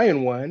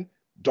 Brian won,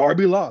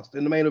 Darby lost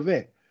in the main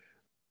event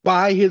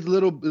by his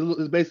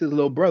basically his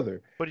little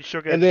brother. But he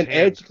shook his hand. And then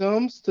Edge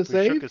comes to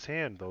save. He shook his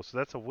hand though, so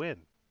that's a win.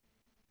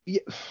 Yeah.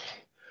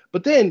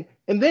 But then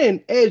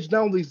Edge,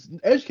 not only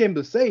Edge came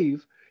to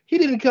save, he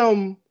didn't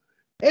come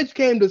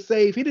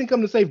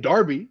to save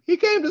Darby. He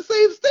came to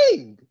save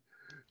Sting.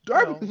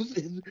 Darby was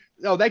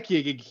that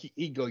kid,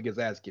 he go get his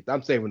ass kicked.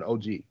 I'm saving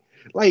OG.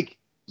 It's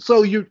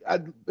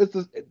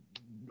just,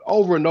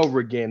 over and over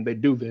again they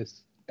do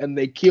this and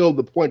they kill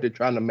the point they're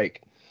trying to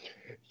make.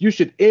 You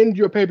should end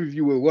your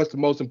pay-per-view with what's the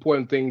most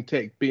important thing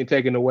being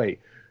taken away.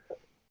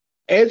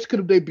 Edge could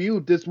have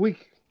debuted this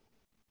week.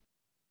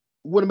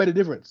 Would have made a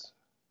difference.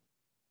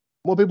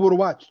 More people would have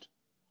watched.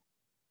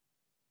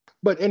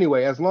 But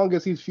anyway, as long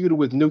as he's feuded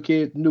with new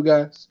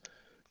guys,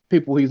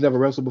 people he's never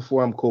wrestled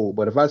before, I'm cool.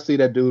 But if I see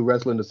that dude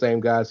wrestling the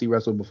same guys he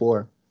wrestled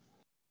before,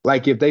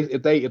 like if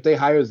they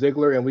hire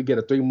Ziggler and we get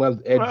a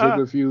 3-month Edge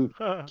Ziggler feud,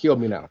 kill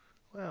me now.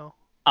 Well,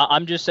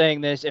 I'm just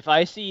saying this: if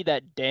I see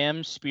that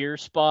damn spear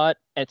spot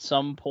at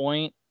some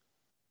point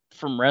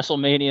from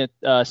WrestleMania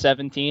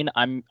 17,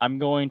 I'm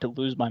going to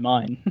lose my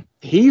mind.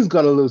 He's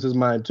gonna lose his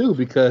mind too,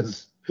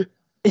 because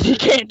he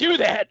can't do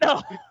that.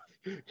 No.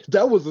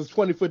 That was his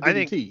 20-foot DDT.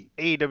 I think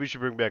AEW should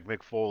bring back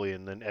Mick Foley,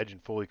 and then Edge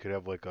and Foley could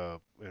have like a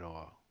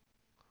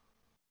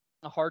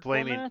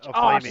hardcore match.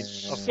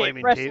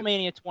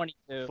 WrestleMania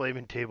 22.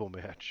 Flaming table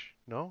match.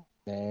 No.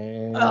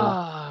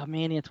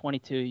 Mania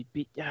 22.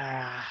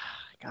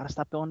 Gotta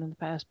stop going in the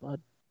past, bud.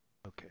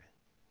 Okay.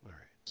 All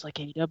right. It's like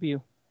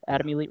AEW,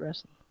 Adam Elite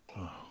Wrestling.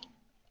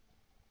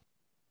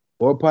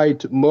 More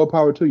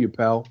power to you,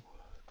 pal.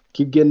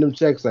 Keep getting them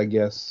checks, I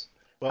guess.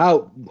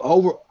 Well,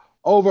 How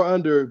over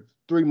under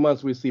 3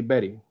 months we see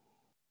Betty?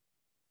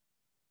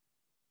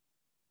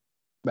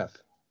 Beth.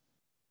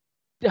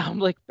 I'm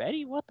like,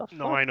 Betty, what the fuck?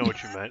 No, I know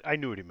what you meant. I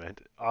knew what he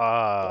meant.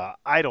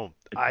 I don't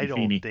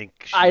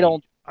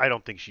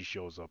think she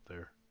shows up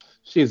there.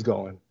 She's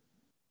going.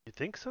 You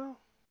think so?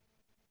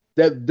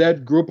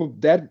 That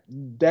group,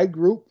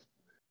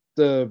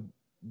 the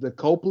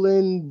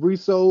Copeland,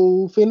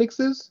 Riso,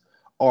 Phoenixes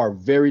are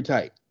very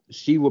tight.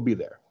 She will be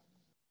there.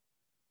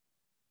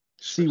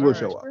 She will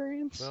show up.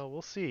 Well,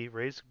 we'll see.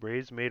 Ray's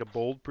made a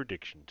bold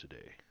prediction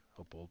today.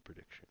 A bold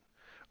prediction.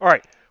 All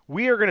right,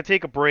 we are going to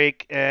take a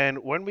break,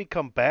 and when we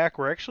come back,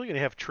 we're actually going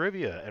to have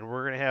trivia, and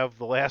we're going to have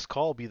the last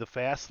call be the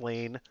Fast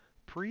Lane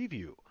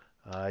preview.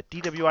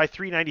 DWI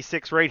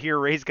 396 right here.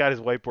 Ray's got his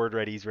whiteboard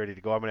ready. He's ready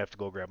to go. I'm going to have to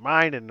go grab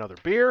mine and another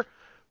beer.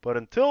 But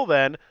until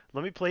then,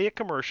 let me play a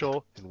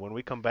commercial, and when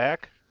we come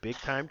back, big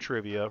time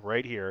trivia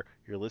right here.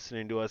 You're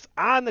listening to us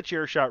on the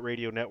Chairshot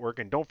Radio Network,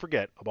 and don't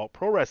forget about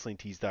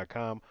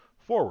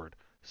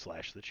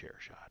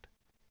ProWrestlingTees.com/TheChairShot.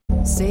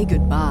 Say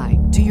goodbye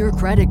to your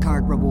credit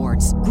card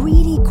rewards.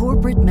 Greedy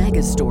corporate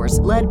mega stores,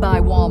 led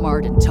by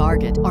Walmart and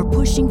Target, are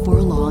pushing for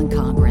a law in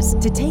Congress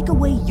to take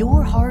away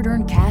your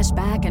hard-earned cash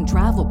back and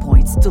travel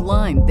points to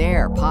line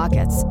their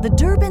pockets. The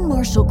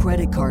Durbin-Marshall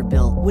credit card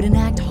bill would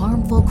enact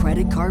harmful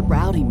credit card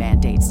routing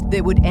mandates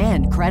that would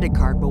end credit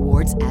card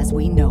rewards as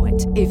we know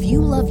it. If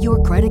you love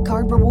your credit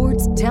card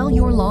rewards, tell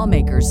your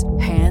lawmakers,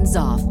 hands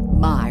off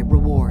my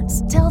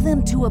rewards. Tell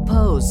them to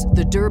oppose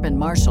the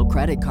Durbin-Marshall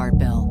credit card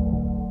bill.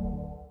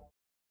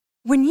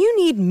 When you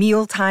need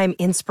mealtime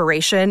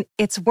inspiration,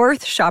 it's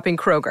worth shopping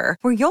Kroger,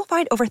 where you'll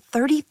find over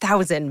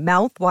 30,000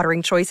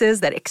 mouth-watering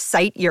choices that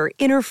excite your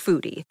inner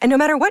foodie. And no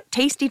matter what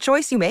tasty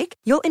choice you make,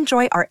 you'll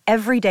enjoy our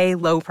everyday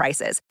low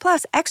prices,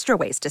 plus extra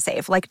ways to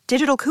save, like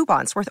digital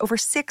coupons worth over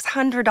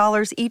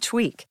 $600 each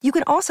week. You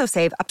can also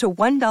save up to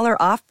 $1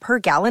 off per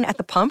gallon at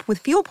the pump with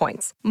fuel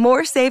points.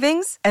 More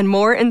savings and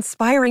more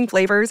inspiring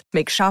flavors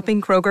make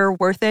shopping Kroger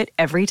worth it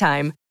every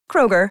time.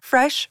 Kroger,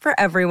 fresh for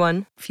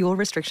everyone. Fuel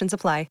restrictions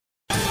apply.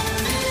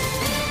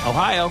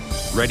 Ohio,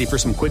 ready for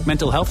some quick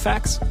mental health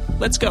facts?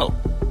 Let's go.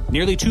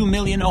 Nearly 2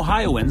 million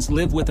Ohioans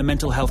live with a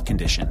mental health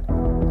condition.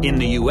 In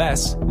the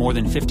U.S., more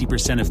than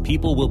 50% of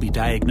people will be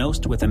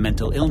diagnosed with a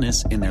mental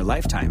illness in their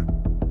lifetime.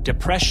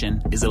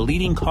 Depression is a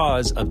leading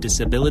cause of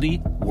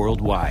disability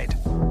worldwide.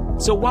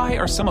 So why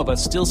are some of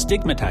us still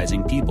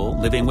stigmatizing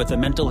people living with a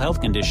mental health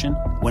condition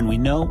when we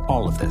know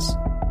all of this?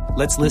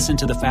 Let's listen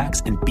to the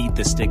facts and beat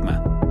the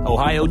stigma.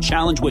 Ohio,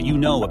 challenge what you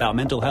know about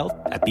mental health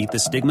at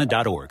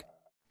beatthestigma.org.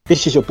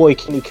 This is your boy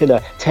Kenny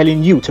Killer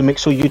telling you to make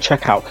sure you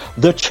check out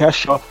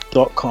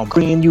thechairshot.com,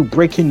 bringing you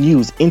breaking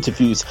news,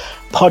 interviews,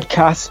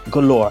 podcasts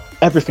galore,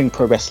 everything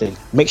pro wrestling.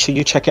 Make sure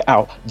you check it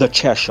out,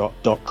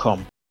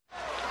 thechairshot.com.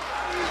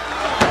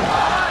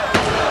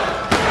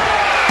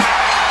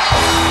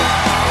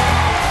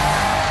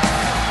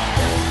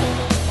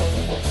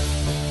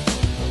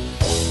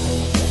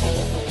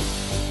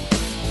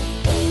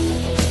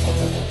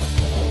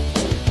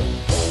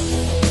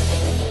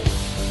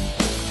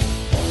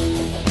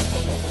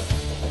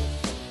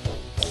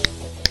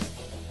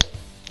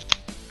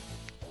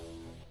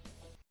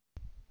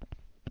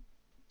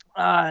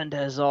 And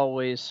as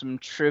always, some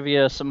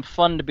trivia, some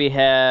fun to be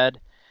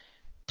had.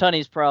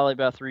 Tunney's probably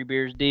about 3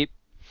 beers deep.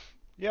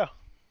 Yeah.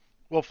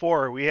 Well,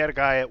 4. We had a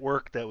guy at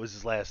work that was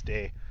his last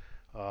day.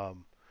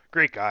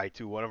 Great guy,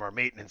 too. One of our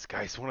maintenance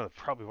guys.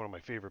 Probably one of my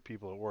favorite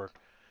people at work.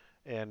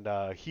 And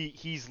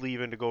he's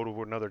leaving to go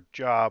to another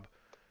job.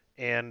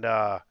 And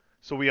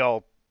so we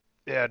all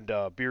had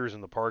beers in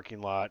the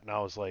parking lot. And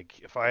I was like,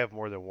 if I have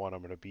more than one,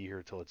 I'm going to be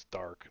here till it's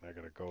dark. And I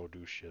got to go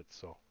do shit.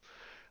 So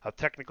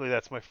technically,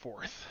 that's my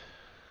 4th.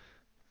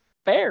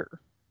 Fair.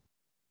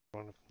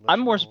 I'm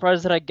more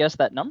surprised that I guessed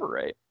that number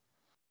right.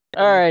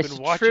 All right,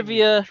 so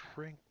trivia.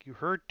 You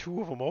heard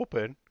 2 of them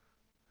open,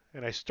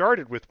 and I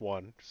started with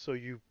 1, so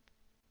you.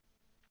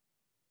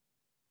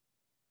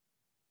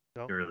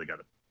 No? You really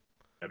gotta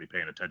be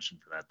paying attention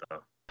for that,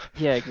 though.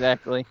 Yeah,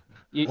 exactly.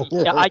 You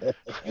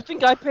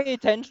think I pay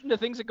attention to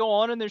things that go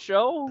on in the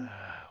show?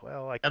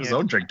 Well, I have can't. his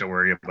own drink to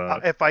worry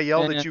about. If I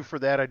yelled at you for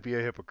that, I'd be a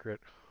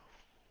hypocrite.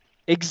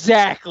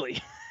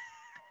 Exactly.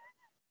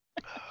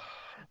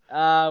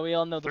 We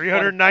all know the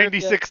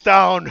 396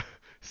 down,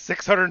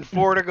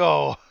 604 to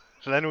go.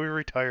 Then we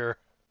retire.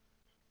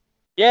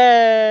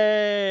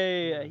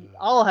 Yay!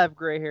 I'll have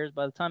gray hairs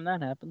by the time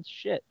that happens.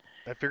 Shit.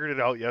 I figured it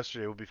out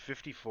yesterday. It will be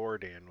 54,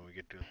 Dan, when we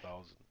get to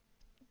 1,000.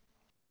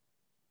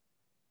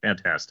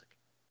 Fantastic.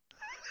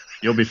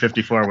 You'll be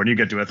 54 when you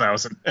get to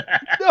 1,000.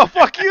 No,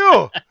 fuck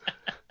you!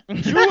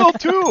 You will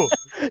too!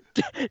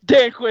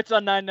 Dan quits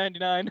on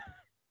 $9.99.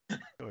 No,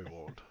 he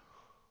won't.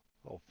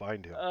 I'll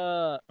find him.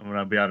 I'm going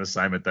to be on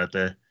assignment that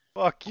day.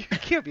 Fuck, you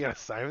can't be on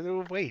assignment.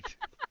 We'll wait.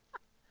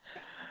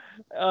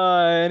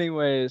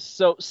 Anyways,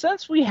 so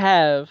since we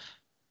have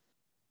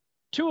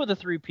 2 of the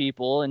 3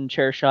 people in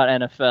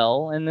Chairshot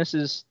NFL, and this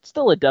is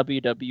still a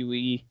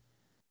WWE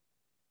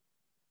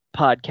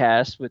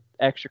podcast with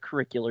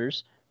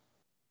extracurriculars,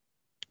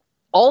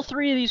 all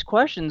 3 of these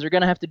questions are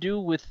going to have to do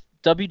with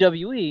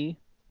WWE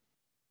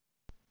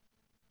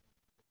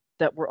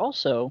that were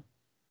also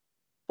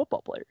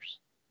football players.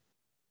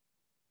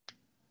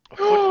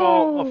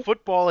 A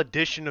football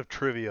edition of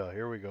trivia.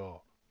 Here we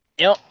go.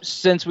 Yep,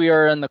 since we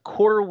are in the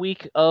quarter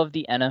week of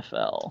the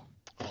NFL.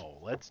 Oh,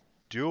 let's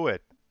do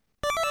it.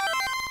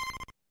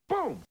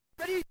 Boom.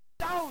 Ready,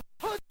 down.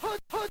 Hood.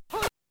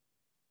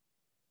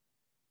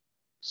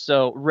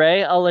 So,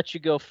 Ray, I'll let you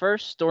go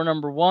first. Door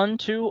number 1,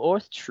 2, or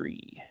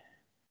 3.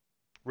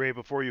 Ray,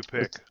 before you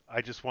pick,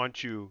 I just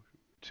want you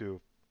to.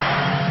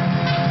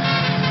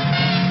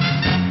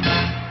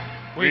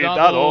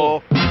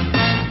 Cuidado.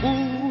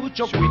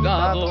 Mucho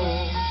cuidado,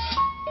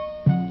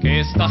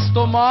 que estás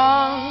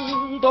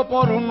tomando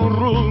por un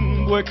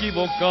rumbo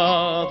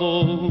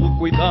equivocado.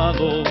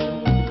 Cuidado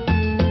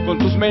con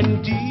tus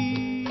mentiras.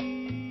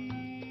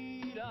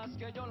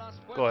 Que yo las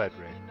Go ahead,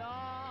 Ray.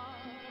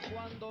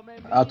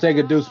 I'll take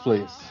a deuce,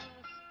 please.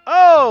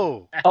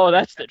 Oh! Oh,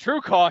 that's the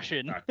true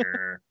caution.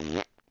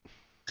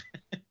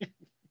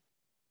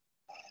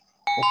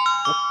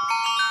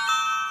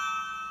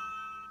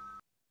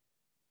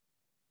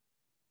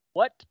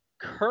 What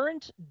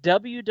current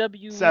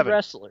WWE 7.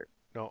 wrestler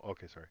No,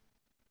 okay, sorry.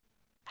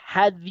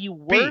 had the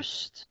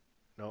worst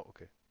No,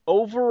 okay.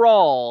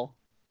 overall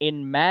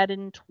in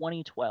Madden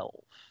 2012?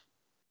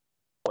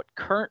 What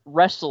current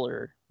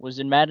wrestler was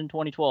in Madden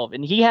 2012?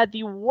 And he had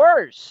the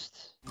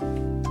worst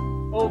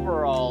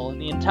overall in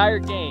the entire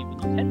game,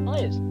 and you can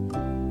play as.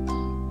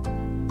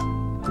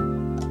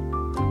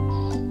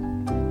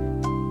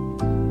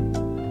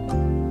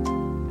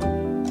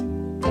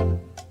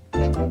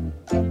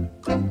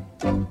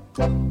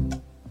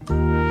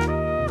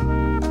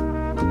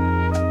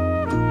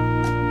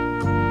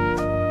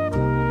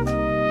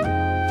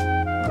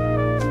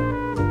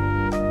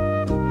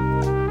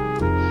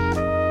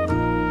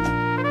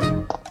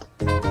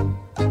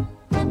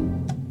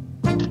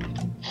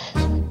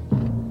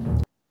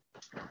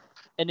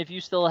 And if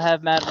you still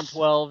have Madden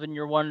 12 and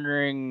you're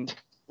wondering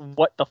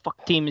what the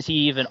fuck team is he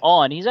even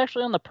on, he's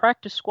actually on the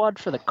practice squad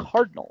for the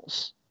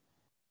Cardinals.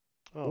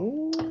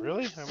 Oh,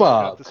 really? I might have Fuck.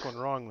 got this one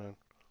wrong then.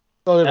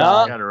 So did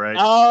I I. got it right.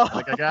 Oh,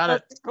 Like I got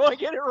it. Go and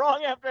get it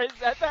wrong after I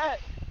said that.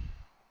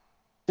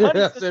 I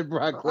Honey said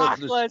Brock Brock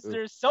Lesnar.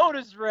 Lesnar, so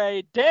does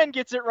Ray. Dan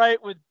gets it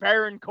right with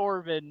Baron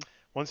Corbin.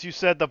 Once you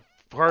said the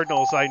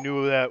Cardinals, I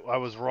knew that I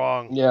was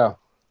wrong. Yeah.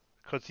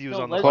 Because he was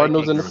No, on the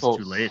Cardinals and the Vikings. It was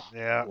Colts. too late.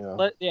 Yeah.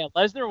 Yeah.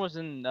 Lesnar was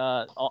in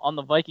on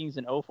the Vikings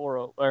in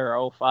 04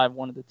 or 05,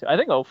 one of the two. I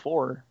think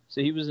 04.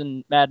 So he was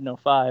in Madden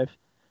 05.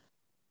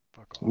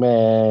 Fuck off.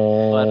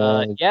 Man.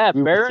 But yeah,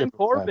 we were Baron shipping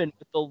Corbin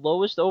with the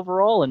lowest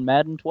overall in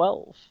Madden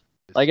 12.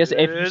 Like I said,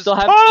 if you Is still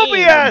have total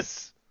game,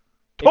 BS!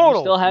 if you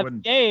Total. still have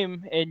Wouldn't-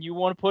 game and you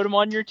want to put him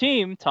on your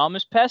team,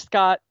 Thomas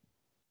Pescott.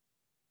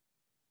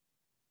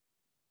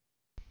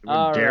 I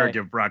wouldn't dare Alright.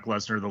 give Brock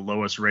Lesnar the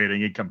lowest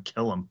rating. He'd come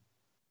kill him.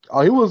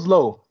 Oh, he was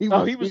low. He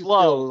He's was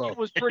still low. He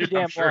was pretty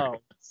I'm damn sure low. he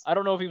was. I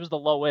don't know if he was the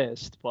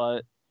lowest,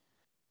 but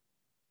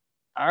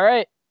all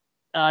right.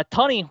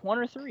 Tunny, 1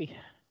 or 3?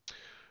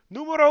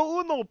 Número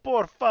uno,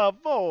 por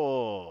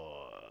favor.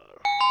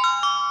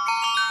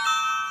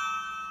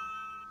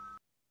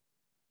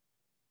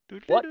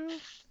 What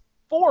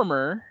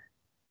former,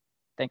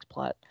 thanks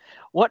Platt,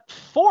 what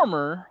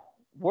former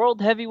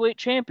world heavyweight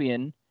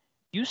champion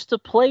used to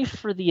play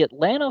for the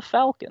Atlanta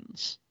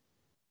Falcons?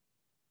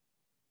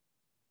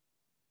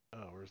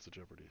 Oh, where's the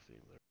Jeopardy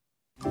theme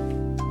there?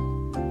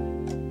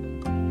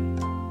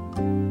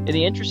 And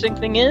the interesting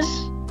thing is,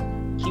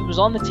 he was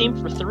on the team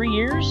for 3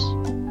 years,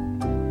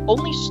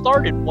 only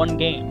started 1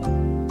 game.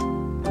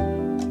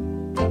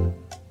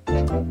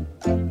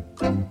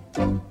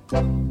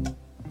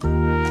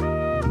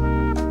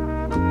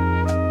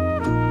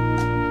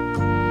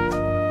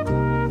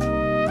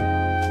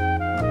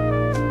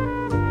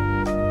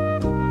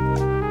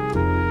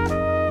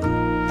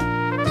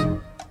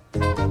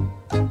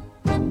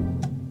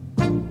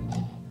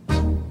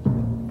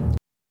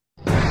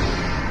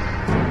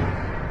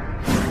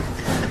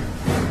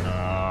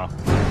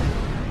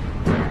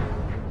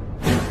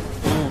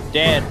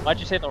 Dan, why'd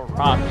you say The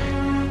Rock?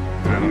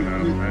 I don't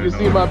know. I You don't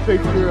see know. my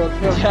picture of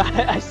him?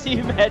 Yeah, I see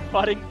him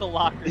headbutting the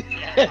locker.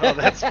 Oh,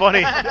 that's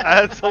funny.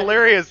 That's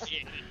hilarious.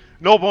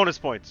 No bonus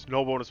points.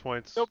 No bonus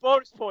points. No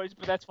bonus points,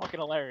 but that's fucking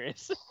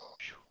hilarious.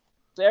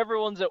 So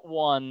everyone's at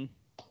 1.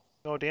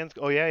 No, Dan's.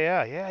 Oh,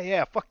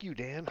 yeah. Fuck you,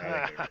 Dan.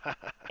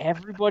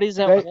 Everybody's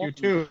at Thank 1. You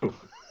too.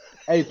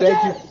 Hey,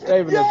 thank you for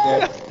saving us,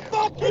 Dad.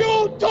 Fuck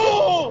you,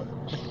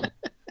 too!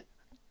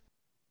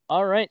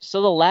 All right,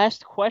 so the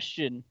last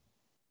question,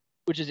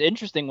 which is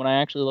interesting when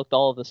I actually looked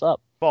all of this up.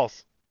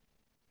 False.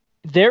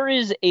 There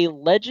is a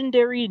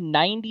legendary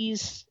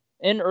 90s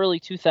and early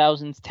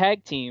 2000s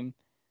tag team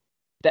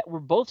that were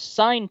both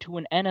signed to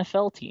an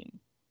NFL team.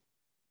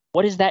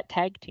 What is that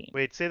tag team?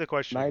 Wait, say the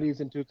question. again. 90s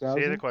and 2000s.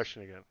 Say the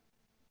question again.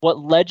 What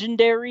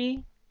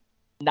legendary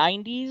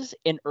 90s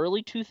and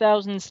early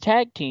 2000s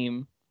tag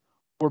team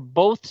were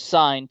both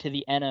signed to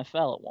the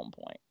NFL at one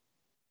point?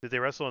 Did they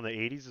wrestle in the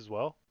 80s as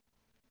well?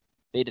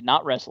 They did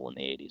not wrestle in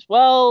the 80s.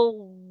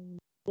 Well,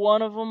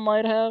 one of them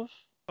might have.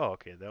 Oh,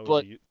 okay. That was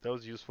But- that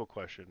was a useful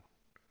question.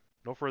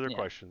 No further Yeah.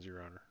 questions,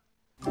 Your Honor.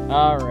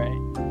 All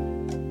right.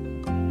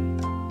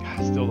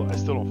 God, I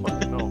still don't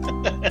fucking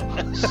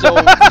know. So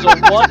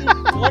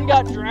one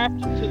got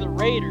drafted to the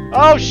Raiders.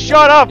 Oh, and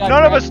shut one up! got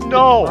None of us drafted to the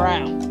know.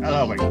 Browns.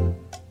 Oh my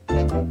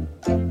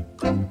god.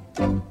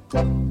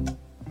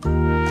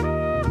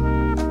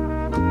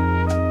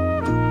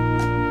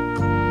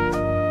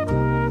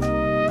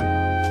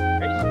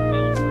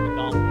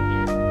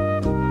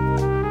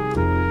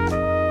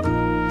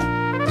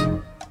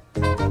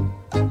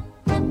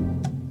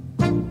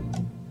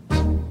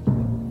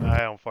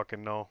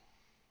 fucking know.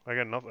 I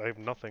got nothing. I have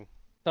nothing.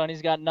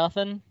 Tony's got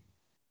nothing.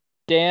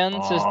 Dan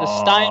says the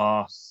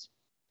Steiners.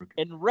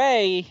 And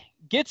Ray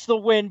gets the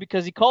win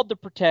because he called the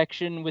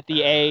protection with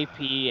the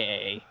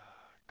APA.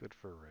 Good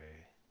for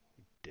Ray.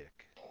 You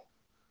dick.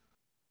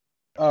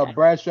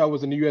 Bradshaw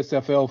was in the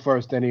USFL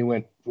first, then he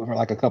went for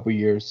like a couple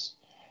years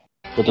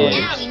with the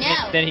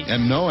Rays.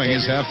 And knowing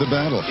is half the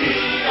battle.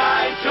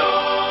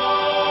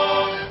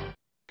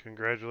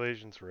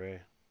 Congratulations,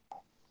 Ray.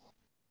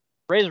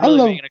 Ray's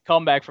really making a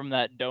comeback from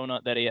that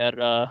donut that he had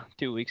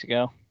 2 weeks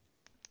ago.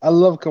 I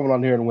love coming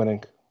on here and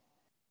winning.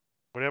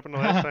 What happened the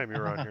last time you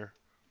were on here?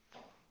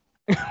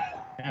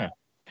 Yeah.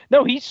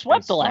 No, he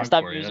swept the last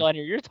time for he was you. on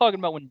here. You're talking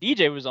about when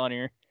DJ was on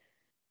here.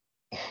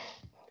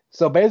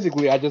 So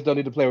basically, I just don't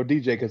need to play with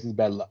DJ because it's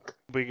bad luck.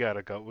 We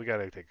gotta go. We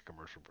gotta take a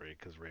commercial break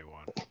because Ray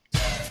won.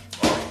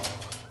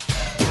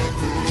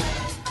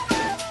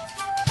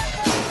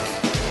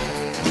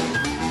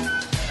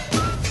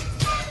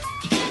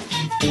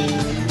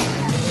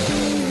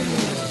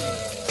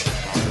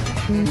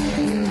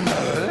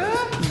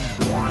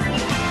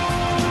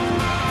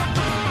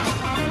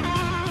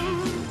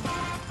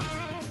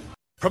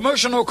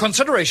 Promotional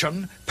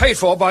consideration paid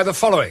for by the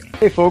following.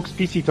 Hey folks,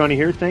 PC Tony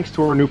here. Thanks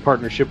to our new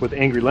partnership with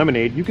Angry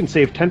Lemonade, you can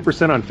save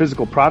 10% on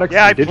physical products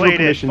Yeah, I and digital played it.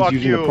 commissions Fuck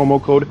using you. the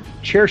promo code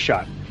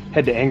ChairShot.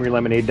 Head to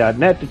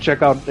angrylemonade.net to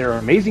check out their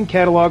amazing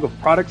catalog of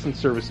products and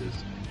services.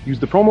 Use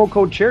the promo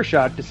code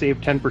ChairShot to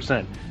save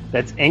 10%.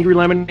 That's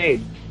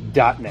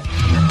angrylemonade.net.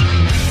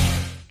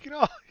 You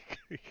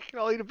can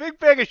all eat a big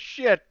bag of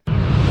shit.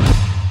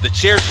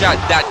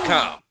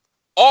 TheChairShot.com.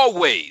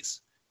 Always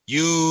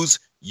use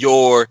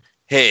your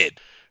head.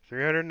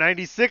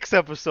 396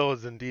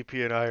 episodes, and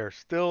DP and I are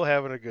still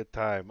having a good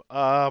time.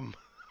 You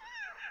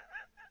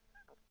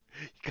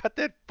got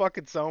that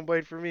fucking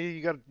soundbite for me?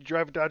 You got to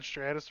drive a Dodge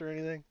Stratus or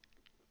anything?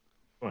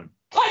 I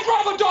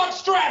drive a Dodge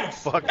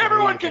Stratus. Fucking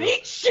Everyone idiot. can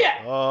eat shit.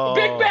 Oh. A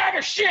big bag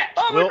of shit.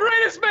 I'm Will- the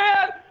greatest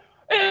man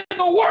in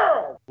the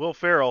world. Will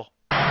Ferrell.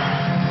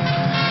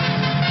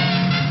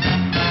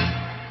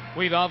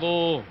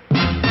 Cuidado.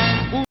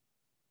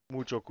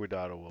 Mucho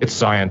cuidado, Will. It's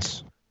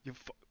science. You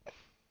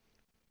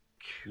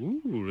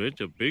Ooh,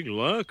 that's a big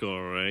lock, all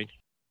right.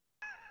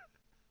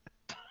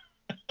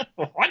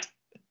 What?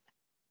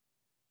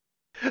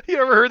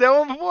 You ever heard that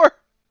one before?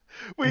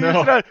 We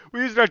No.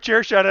 used our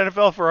chair shot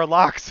NFL for our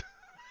locks.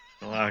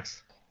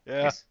 Relax.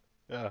 Yeah.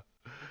 Yeah.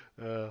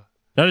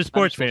 Not a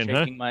sports I'm fan, still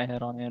huh? shaking my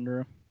head on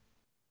Andrew.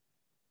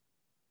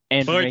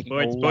 Andrew Sports, making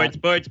sports,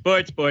 a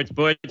sports,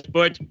 lot-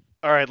 sports.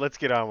 All right, let's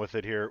get on with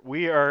it here.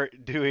 We are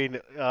doing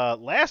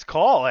last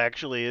call,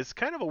 actually. It's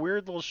kind of a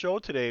weird little show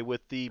today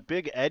with the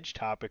big Edge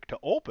topic to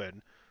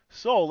open.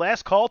 So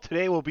last call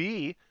today will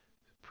be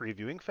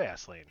previewing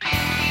Fastlane.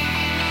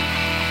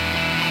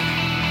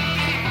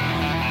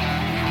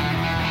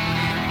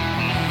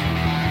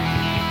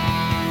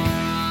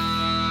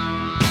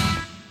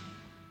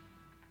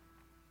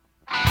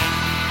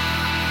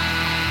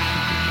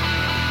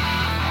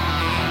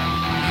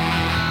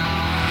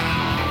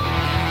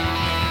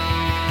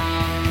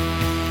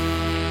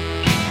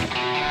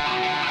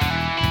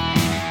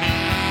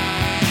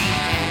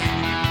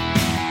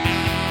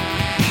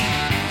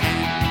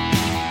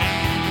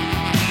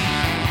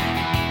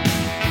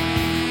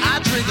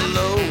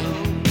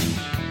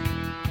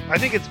 I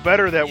think it's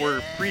better that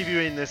we're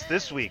previewing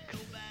this week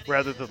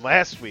rather than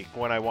last week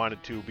when I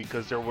wanted to,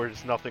 because there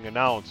was nothing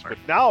announced. But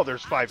now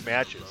there's 5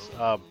 matches.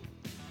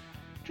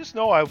 Just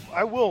know I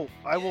will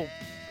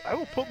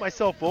put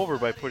myself over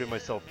by putting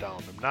myself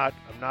down. I'm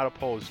not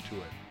opposed to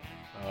it.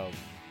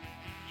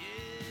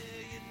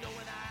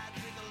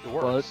 It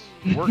works.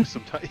 It works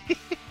sometimes.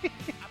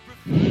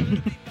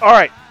 All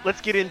right,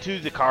 let's get into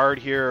the card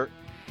here.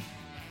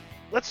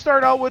 Let's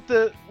start out with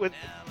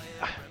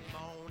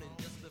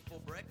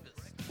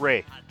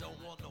Ray.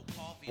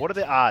 What are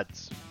the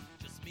odds?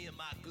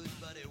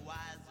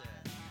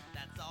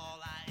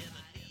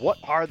 What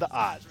are the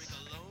odds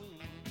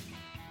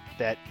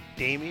that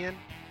Damian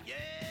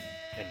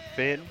and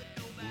Finn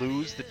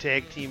lose the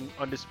tag team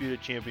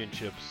undisputed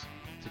championships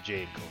to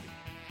Jay and Cody?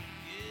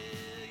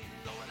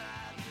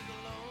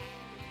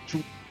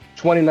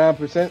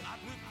 29%.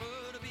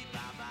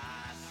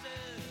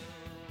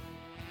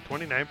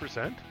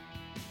 29%?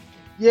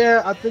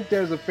 Yeah, I think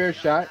there's a fair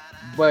shot,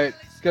 but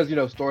because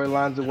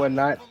storylines and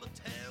whatnot.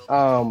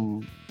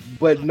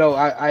 But no,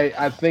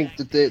 I think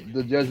that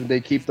the judgment, they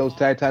keep those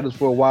tag titles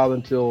for a while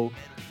until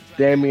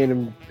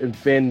Damian and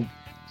Finn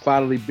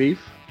finally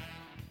beef.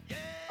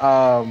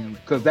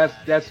 Because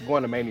that's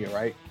going to Mania,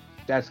 right?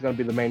 That's going to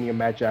be the Mania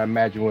match, I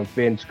imagine, when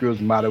Finn screws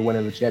him out of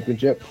winning the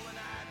championship.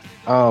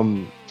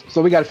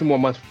 So we got a few more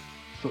months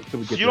till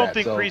we get to You don't that,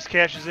 think so. Priest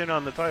cashes in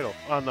on the title,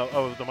 on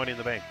the Money in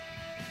the Bank?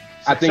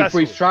 I think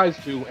Successfully. Priest tries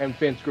to, and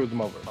Finn screws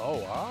him over. Oh,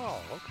 wow.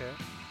 Okay.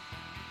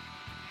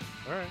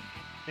 All right.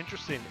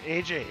 Interesting.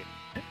 AJ,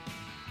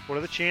 what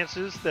are the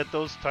chances that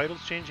those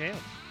titles change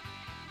hands?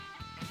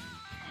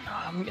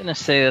 I'm going to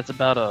say that's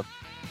about a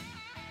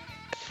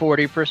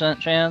 40%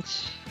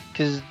 chance,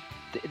 because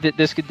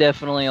this could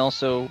definitely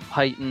also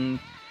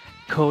heighten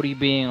Cody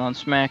being on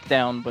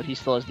SmackDown, but he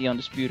still has the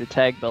undisputed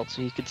tag belt,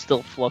 so he could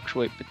still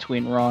fluctuate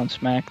between Raw and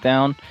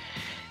SmackDown.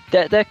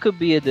 That could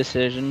be a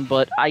decision,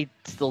 but I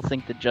still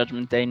think the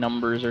Judgment Day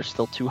numbers are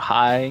still too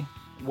high,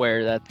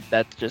 where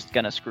that's just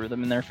gonna screw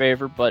them in their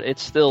favor. But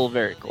it's still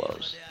very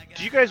close.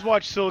 Do you guys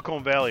watch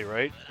Silicon Valley,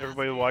 right?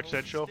 Everybody watch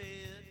that show?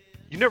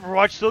 You never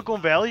watched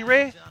Silicon Valley,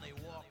 Ray?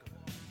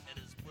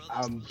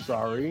 I'm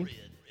sorry.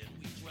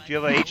 Do you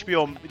have a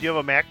HBO? Do you have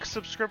a Max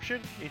subscription?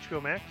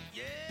 HBO Max?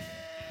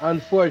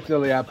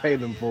 Unfortunately, I pay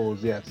them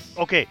fools, yes.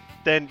 Okay,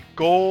 then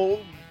go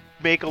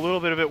make a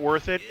little bit of it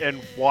worth it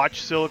and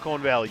watch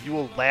Silicon Valley. You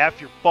will laugh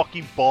your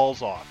fucking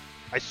balls off.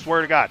 I swear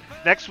to God.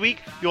 Next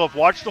week, you'll have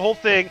watched the whole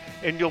thing,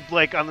 and you'll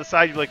like on the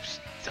side, you'll be like,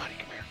 Sonny,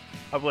 come here.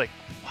 I'll be like,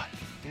 what?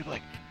 And you'll be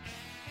like,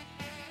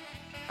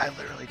 I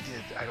literally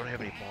did. I don't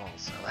have any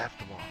balls. I laughed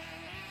them off.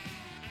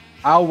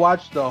 I'll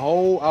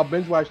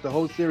binge watch the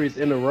whole series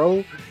in a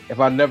row if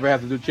I never have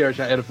to do Chair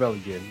Shot NFL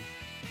again.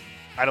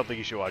 I don't think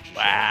you should watch it.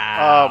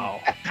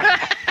 Wow.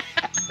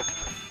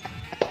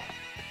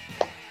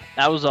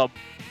 That was a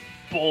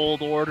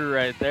bold order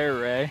right there,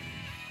 Ray.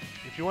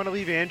 If you want to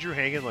leave Andrew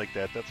hanging like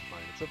that, that's fine.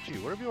 It's up to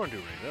you. Whatever you want to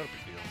do, Ray. Not a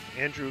big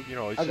deal. Andrew, you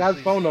know, I got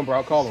his phone number.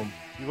 I'll call him.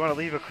 You want to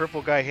leave a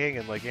crippled guy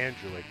hanging like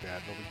Andrew like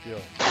that? No big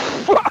deal.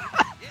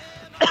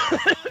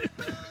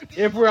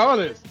 If we're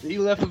honest, he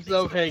left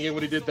himself hanging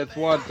when he did that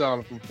swan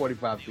song from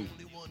 45 feet.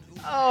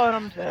 Oh, and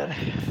I'm dead.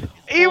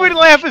 He would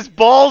laugh his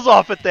balls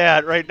off at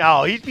that right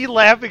now. He'd be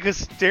laughing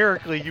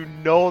hysterically. You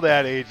know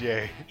that,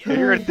 AJ.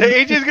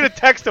 AJ's going to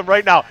text him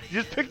right now. He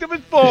just picked up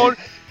his phone.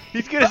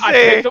 He's going to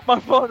say... I picked up my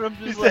phone and I'm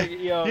just like,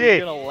 yo, hey,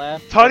 he's going to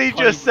laugh. Tony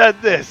just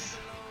said this.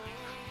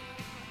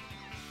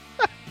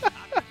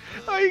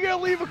 How are you going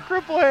to leave a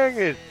cripple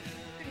hanging?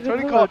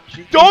 Tony called...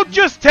 Don't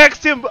just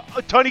text him,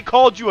 Tony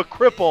called you a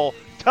cripple.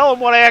 Tell him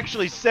what I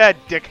actually said,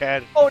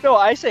 dickhead. Oh, no,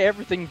 I say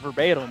everything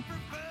verbatim.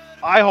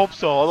 I hope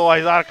so.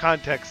 Otherwise, out of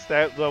context,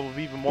 that will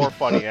be even more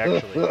funny,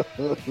 actually.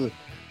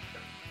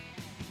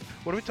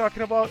 What are we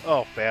talking about?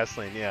 Oh,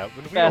 Fastlane, yeah.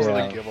 We don't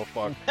really give a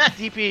fuck.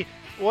 DP,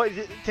 what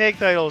tag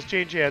titles?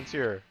 Change hands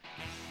here.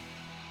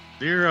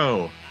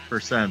 0%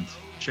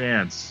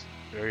 chance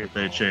that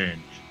they change.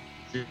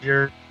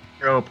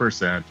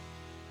 0%.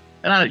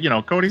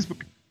 And Cody's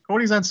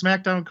on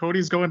SmackDown.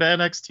 Cody's going to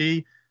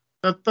NXT.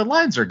 The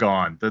lines are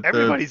gone.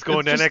 Everybody's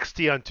going to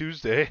NXT on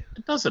Tuesday.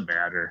 It doesn't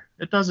matter.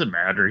 They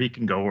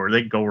can go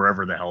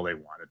wherever the hell they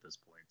want at this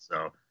point.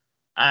 So,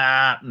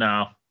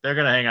 no, they're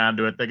gonna hang on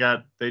to it.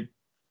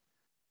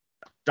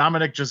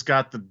 Dominic just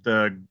got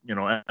the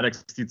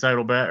NXT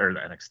title back, or the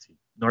NXT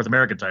North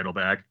American title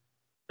back.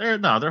 They're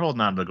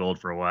holding on to the gold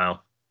for a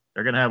while.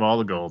 They're gonna have all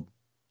the gold.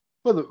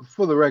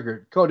 For the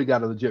record, Cody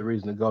got a legit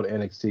reason to go to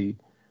NXT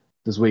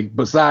this week,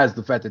 besides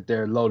the fact that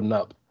they're loading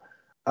up.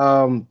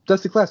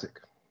 Dusty Classic.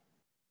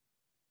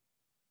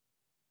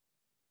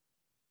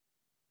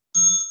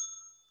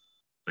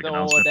 So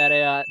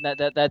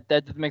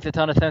that makes a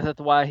ton of sense.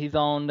 That's why he's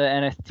on the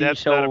NXT That's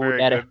show. not a very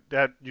good.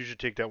 That you should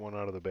take that one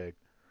out of the bag.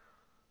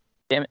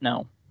 Damn it,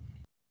 no.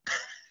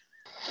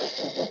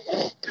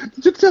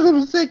 Did you tell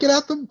him to take it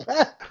out the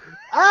back?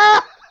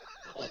 Ah!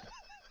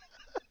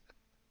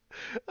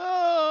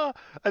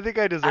 I think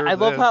I deserve I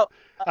love this. how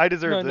I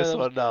deserve this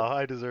one now.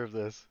 I deserve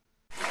this.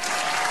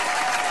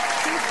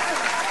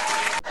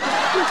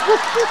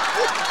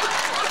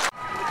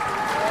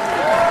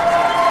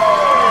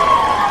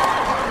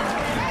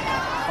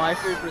 My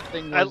favorite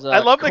thing was I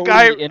love Cody the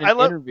guy in an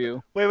interview.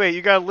 Wait,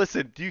 you gotta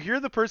listen. Do you hear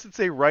the person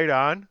say "right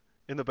on"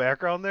 in the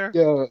background there?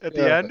 Yeah. At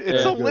the end,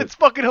 it's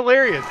fucking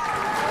hilarious.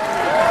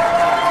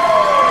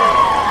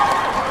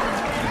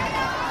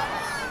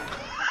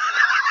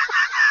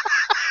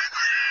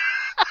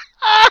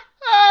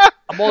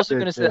 I'm also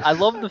gonna say I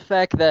love the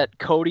fact that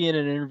Cody in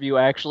an interview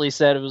actually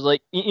said it was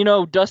like,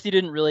 Dusty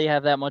didn't really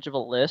have that much of a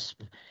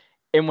lisp,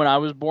 and when I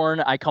was born,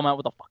 I come out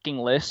with a fucking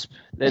lisp.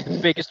 That's the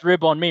biggest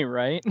rib on me,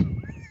 right?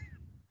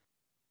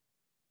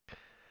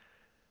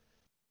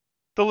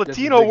 The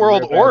Latino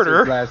World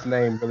Order. Last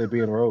name really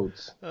being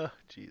Rhodes.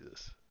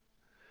 Jesus.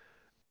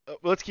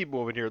 Let's keep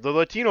moving here. The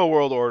Latino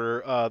World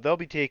Order. They'll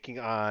be taking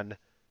on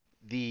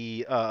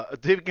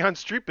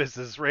street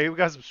business. Ray, I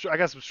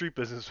got some street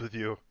business with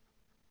you.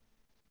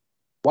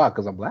 Why?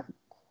 Because I'm black?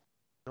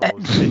 No,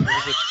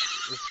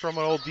 it's from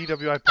an old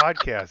DWI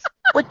podcast.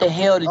 What the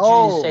hell did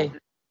you say?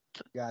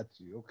 Got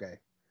you. Okay.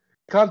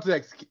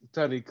 Context,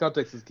 Tony.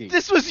 Context is key.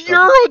 This was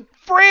your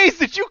phrase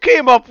that you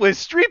came up with.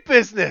 Street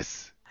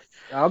business.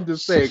 I'm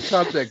just saying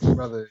context,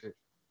 brother.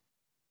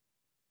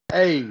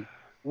 Hey,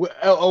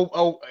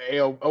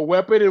 a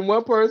weapon in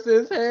one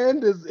person's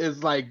hand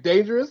is like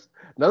dangerous.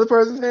 Another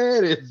person's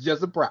hand is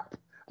just a prop.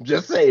 I'm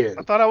just saying.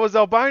 I thought I was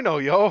albino,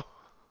 yo.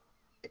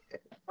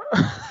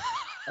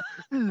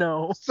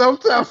 No.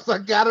 Sometimes I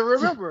gotta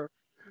remember.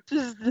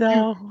 Just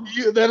no.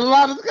 That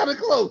line is kind of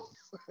close.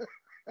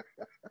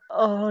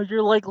 Oh,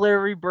 you're like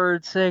Larry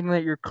Bird saying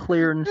that you're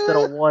clear instead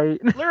of white.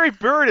 Larry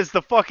Bird is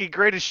the fucking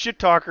greatest shit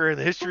talker in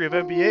the history of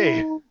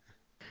NBA.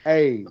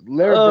 Hey,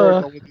 Larry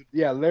Bird.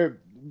 Yeah,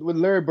 when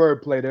Larry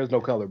Bird played, there's no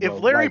color, bro.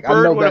 If Larry Like, I know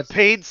Bird would have that's-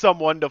 paid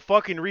someone to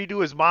fucking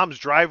redo his mom's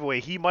driveway,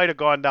 he might have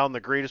gone down the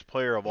greatest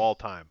player of all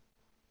time.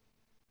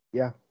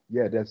 Yeah,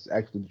 that's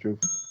actually the truth.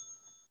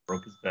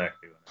 Broke his back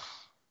doing it.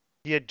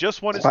 He had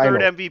just won his Final.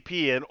 third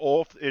MVP, and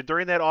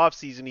during that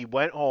offseason, he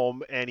went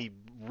home and he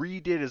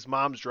redid his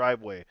mom's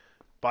driveway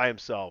by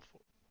himself.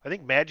 I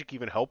think Magic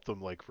even helped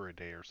him like for a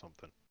day or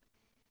something.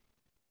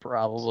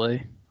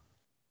 Probably.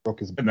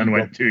 Broke his. And then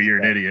went to, "You're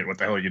an idiot. What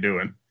the hell are you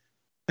doing?"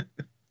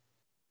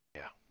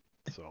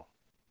 So,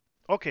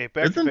 okay,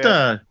 back Isn't, to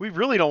back. We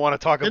really don't want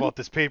to talk about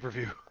this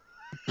pay-per-view.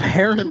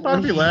 Didn't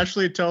Bobby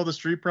Lashley tell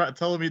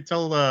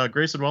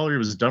Grayson Waller he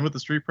was done with the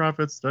Street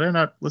Profits? Did I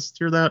not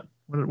hear that?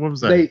 What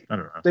was that? I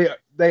don't know.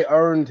 They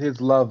earned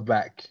his love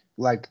back.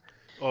 Like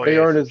Oh, they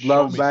yeah, earned his show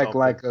love me back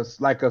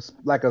something.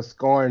 like a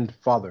scorned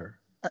father.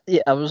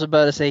 Yeah, I was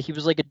about to say he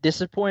was like a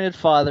disappointed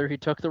father. He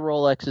took the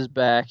Rolexes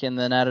back, and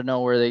then out of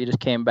nowhere they just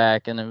came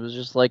back, and it was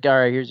just like, all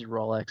right, here's your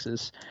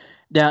Rolexes.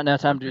 Now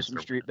time to do some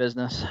street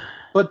business.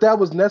 But that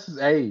was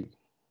necessary.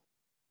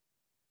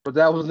 But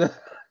that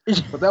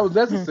was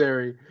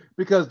necessary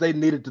because they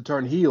needed to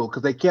turn heel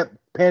because they kept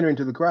pandering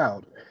to the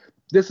crowd.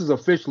 This is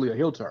officially a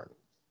heel turn.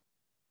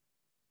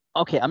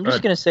 Okay, I'm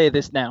just gonna say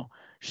this now.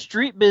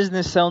 Street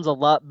business sounds a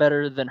lot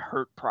better than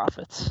Hurt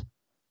Profits.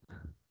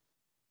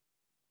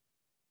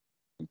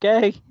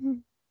 Okay.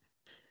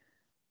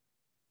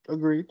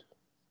 Agreed.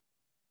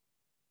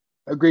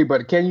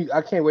 But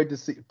I can't wait to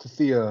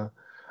see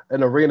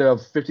an arena of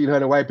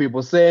 1,500 white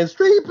people saying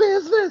street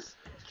business.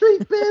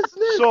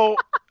 So,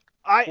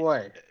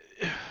 Boy.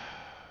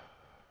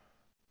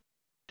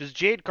 Does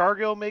Jade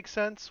Cargill make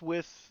sense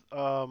with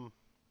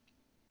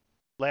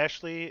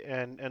Lashley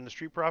and the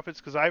Street Profits?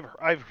 Because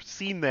I've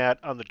seen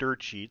that on the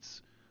dirt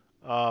sheets,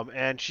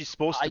 and she's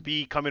supposed to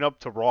be coming up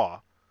to Raw.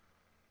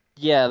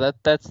 Yeah,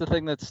 that's the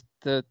thing. That's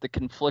the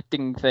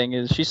conflicting thing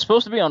is she's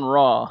supposed to be on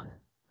Raw.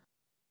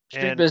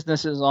 Street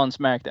business is on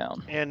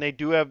SmackDown. And they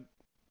do have.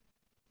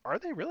 Are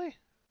they really?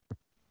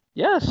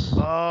 Yes.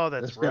 Oh,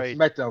 that's right.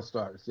 SmackDown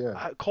stars.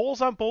 Yeah.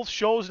 Cole's on both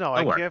shows now.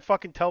 I can't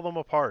fucking tell them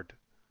apart.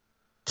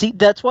 See,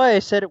 that's why I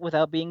said it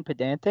without being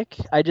pedantic.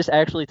 I just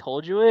actually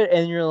told you it,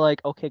 and you're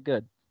like, okay,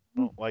 good. I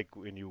don't like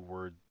when you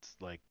words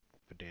like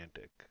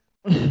pedantic.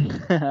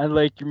 I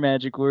like your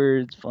magic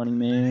words, funny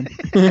man.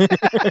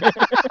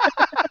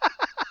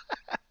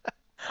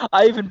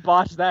 I even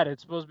botched that.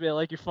 It's supposed to be I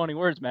like your funny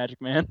words,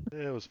 magic man.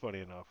 It was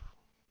funny enough.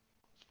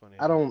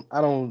 I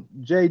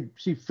don't. Jade,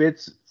 she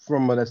fits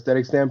from an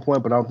aesthetic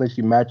standpoint, but I don't think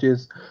she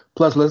matches.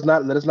 Plus, let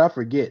us not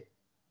forget,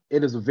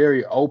 it is a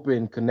very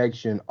open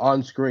connection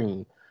on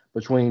screen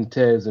between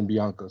Tez and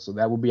Bianca, so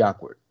that would be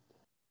awkward.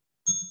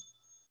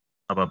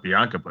 How about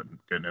Bianca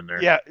getting in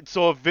there? Yeah,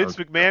 so if Vince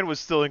McMahon was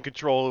still in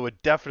control, it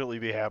would definitely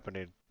be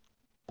happening.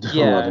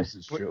 Yeah, this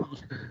is true.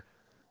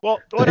 Well,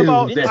 what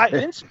about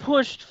Vince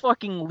pushed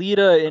fucking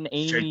Lita and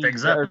Amy,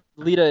 or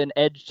Lita and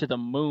Edge to the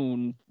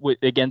moon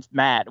against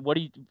Matt. What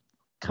do you?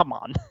 Come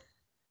on.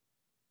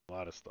 A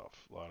lot of stuff.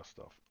 All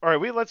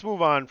right, let's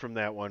move on from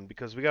that one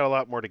because we got a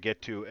lot more to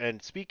get to.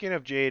 And speaking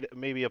of Jade,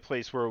 maybe a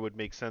place where it would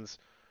make sense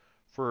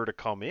for her to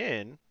come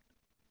in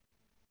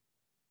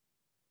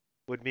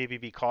would maybe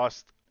be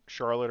cost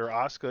Charlotte or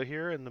Asuka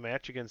here in the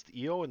match against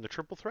Io in the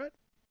triple threat.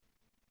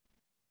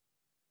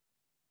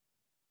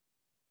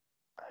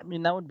 I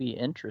mean, that would be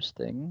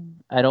interesting.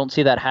 I don't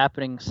see that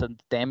happening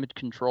since damage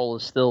control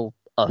is still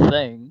a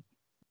thing.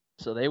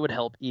 So they would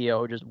help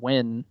Io just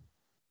win.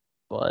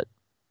 But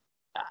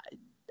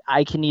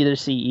I can either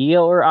see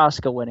Io or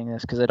Asuka winning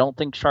this because I don't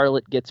think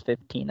Charlotte gets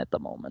 15 at the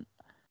moment.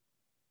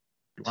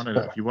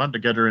 If you wanted to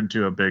get her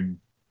into a big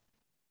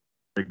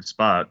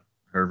spot,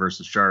 her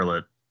versus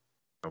Charlotte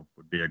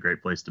would be a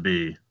great place to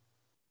be. If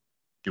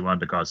you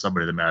wanted to cause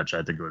somebody the match,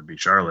 I think it would be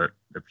Charlotte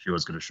if she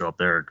was going to show up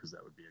there because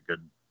that would be a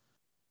good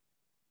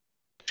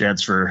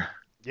chance for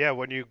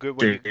when you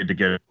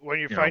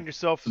find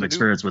yourself some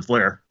experience with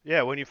Flair.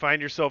 Yeah, when you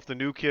find yourself the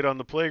new kid on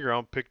the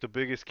playground, pick the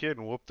biggest kid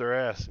and whoop their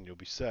ass, and you'll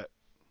be set.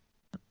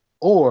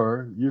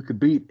 Or you could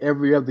beat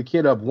every other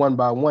kid up one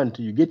by one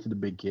till you get to the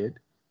big kid.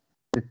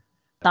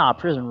 Nah,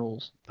 prison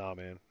rules. Nah,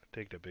 man,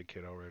 take that big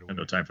kid out right away.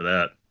 No time for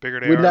that.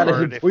 Bigger they are,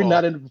 harder they fall.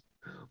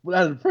 We're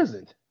not in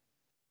prison,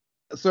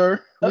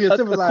 sir. We are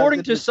civilized.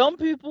 According to some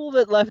people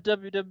that left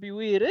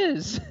WWE, it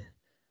is.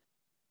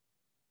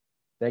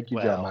 Thank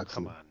you, John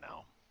Moxley. Come on now.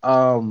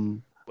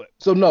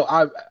 So no,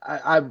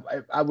 I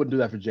wouldn't do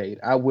that for Jade.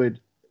 I would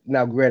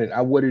now. Granted,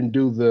 I wouldn't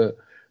do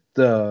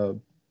the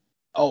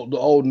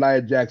old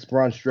Nia Jax,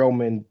 Braun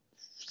Strowman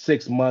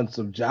 6 months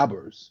of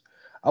jobbers.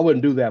 I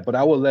wouldn't do that, but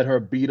I would let her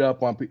beat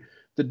up on people.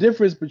 The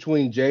difference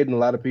between Jade and a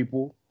lot of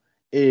people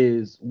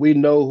is we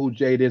know who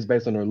Jade is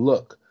based on her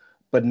look,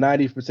 but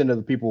 90% of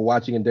the people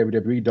watching in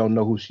WWE don't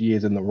know who she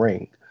is in the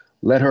ring.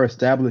 Let her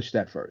establish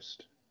that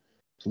first.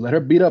 So let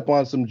her beat up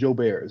on some Joe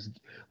Bears.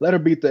 Let her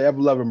beat the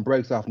ever-loving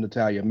brakes off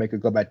Natalya and make her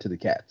go back to the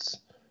cats.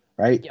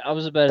 Right? Yeah, I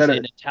was about to say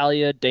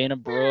Natalya, Dana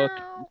Brooke.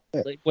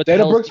 Like, what Dana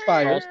the hell Brooke's is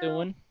fired.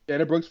 doing?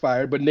 Dana Brooke's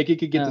fired, but Nikki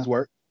can get this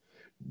work.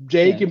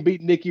 Jade can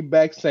beat Nikki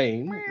back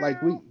sane.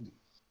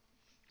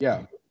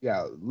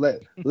 Yeah,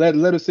 let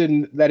her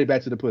send Laddie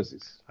back to the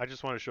pussies. I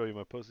just want to show you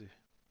my pussy.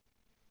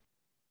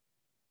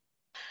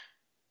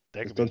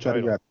 That Just could be a don't try to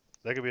title. grab it.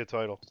 That could be a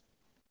title.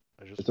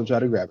 Just don't try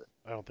to grab it.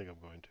 I don't think I'm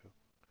going to.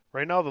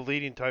 Right now, the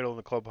leading title in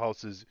the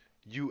clubhouse is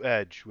 "You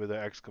Edge" with an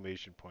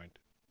exclamation point.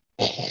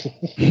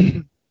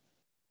 I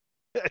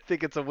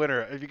think it's a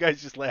winner. If you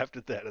guys just laughed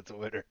at that, it's a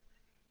winner.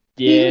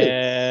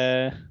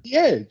 Yeah. The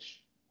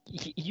Edge.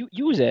 You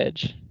use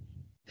Edge.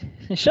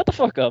 Shut the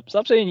fuck up.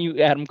 Stop saying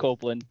you Adam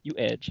Copeland. You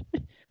Edge.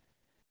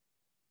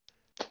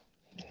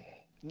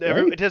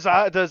 Right?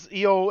 Does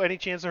EO any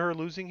chance of her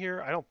losing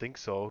here? I don't think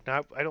so.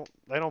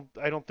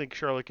 I don't think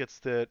Charlotte gets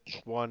that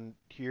one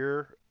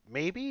here.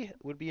 Maybe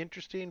would be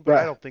interesting, but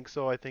I don't think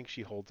so. I think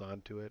she holds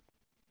on to it.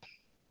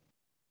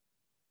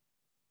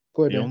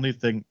 The only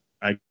thing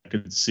I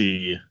could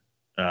see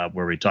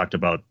where we talked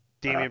about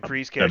Damian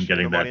Priest them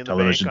getting that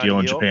television deal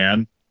in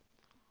Japan.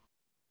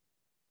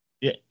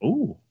 Yeah.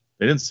 Ooh,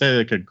 they didn't say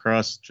they could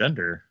cross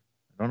gender.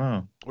 I don't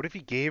know. What if he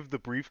gave the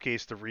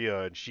briefcase to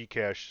Rhea and she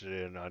cashed it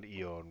in on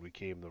EO and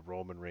became the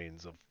Roman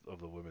Reigns of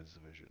the women's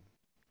division?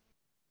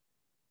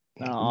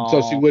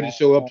 So she wouldn't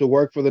show up to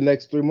work for the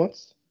next 3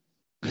 months?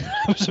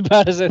 I was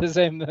about to say the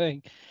same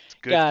thing. It's a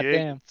good God gig.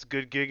 damn. It's a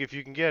good gig if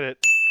you can get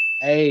it.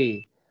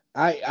 Hey,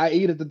 I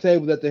eat at the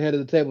table that the head of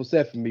the table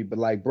set for me, but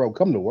like, bro,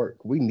 come to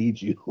work. We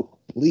need you,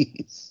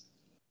 please.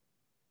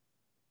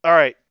 All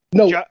right.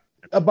 No.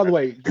 By the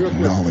way,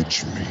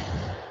 acknowledge me.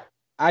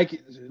 I can,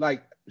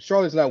 like,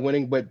 Charlotte's not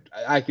winning, but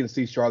I can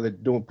see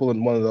Charlotte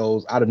pulling one of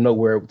those out of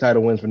nowhere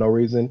title wins for no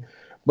reason.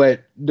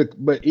 But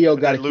EO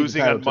got to keep losing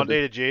the title on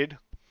Monday to Jade.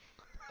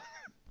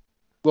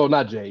 Well,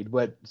 not Jade,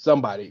 but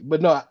somebody.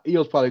 But no,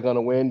 EO's probably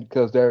gonna win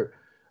because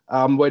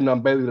I'm waiting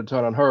on Bayley to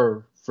turn on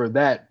her for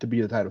that to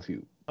be the title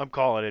feud. I'm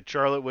calling it.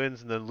 Charlotte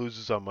wins and then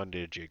loses on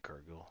Monday to Jade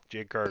Cargill.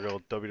 Jade Cargill,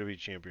 WWE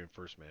Champion,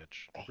 first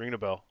match. Ring the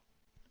bell.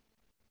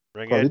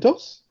 Ring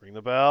Carlitos? it. Ring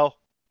the bell.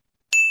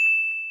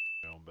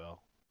 My own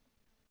bell.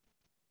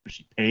 Was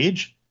she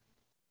Paige?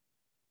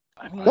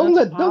 I mean, Don't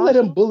let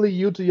him bully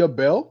you to your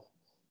bell.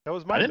 That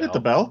was my I didn't bell. hit the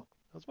bell.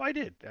 That's what I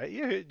did.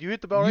 You hit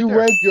the bell right You there.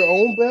 rang your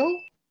own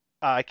bell?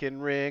 I can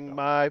ring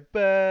my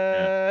bell.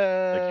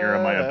 Yeah, like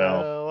Jeremiah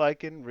Bell. I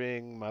can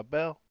ring my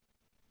bell.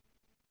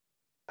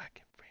 I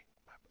can ring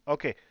my bell.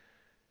 Okay.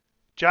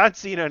 John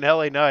Cena and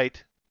LA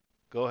Knight.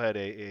 Go ahead,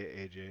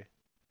 AJ.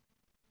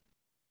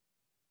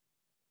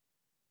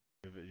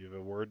 You have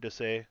a word to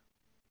say?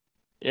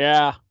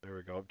 Yeah. There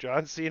we go.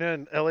 John Cena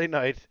and LA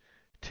Knight.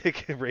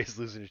 Ray's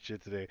losing his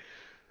shit today.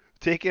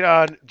 Taking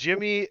on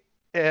Jimmy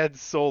and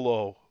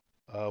Solo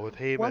with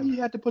Heyman. Why do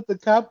you have to put the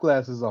cop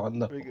glasses on?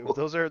 No.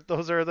 Those are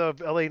the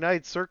LA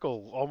Knight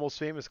Circle Almost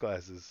Famous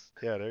glasses.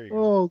 Yeah, there you go.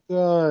 Oh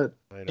God.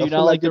 Do you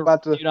not like the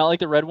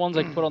red ones?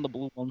 I can put on the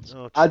blue ones.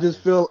 Oh, I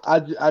just feel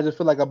like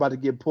I'm about to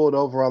get pulled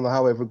over on the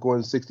highway for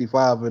going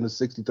 65 and a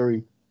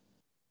 63.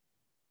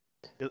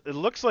 It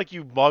looks like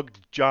you mugged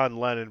John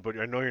Lennon, but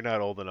I know you're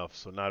not old enough,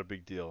 so not a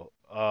big deal.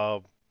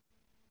 Why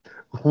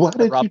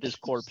did robbed his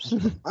corpse?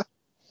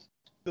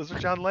 Those are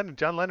John Lennon.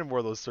 John Lennon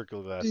wore those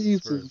circle glasses.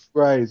 Jesus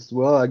Christ.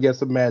 Well, I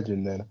guess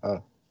imagine then, huh?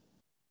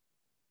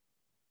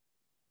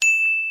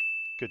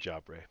 Good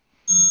job, Ray.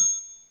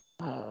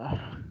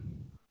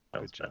 That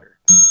was better.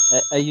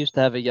 I used to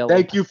have a yellow.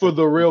 Thank you for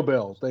the real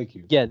bell. Thank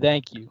you. Yeah,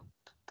 thank you.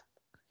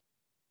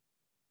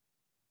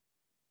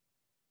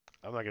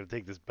 I'm not going to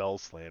take this bell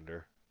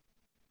slander.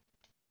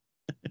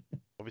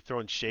 I'll be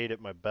throwing shade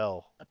at my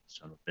bell.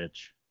 Son of a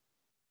bitch.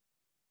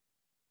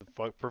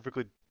 The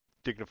perfectly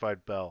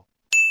dignified bell.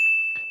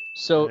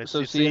 So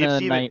Cena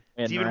and Knight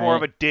win, it's even right? more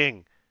of a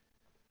ding.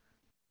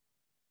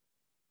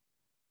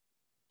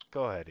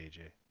 Go ahead,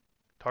 AJ.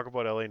 Talk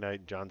about LA Knight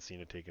and John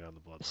Cena taking on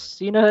the Bloodline.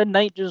 Cena and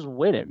Knight just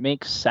win. It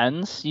makes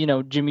sense. You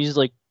know, Jimmy's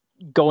like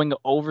going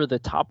over the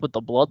top with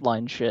the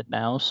Bloodline shit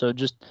now, so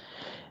just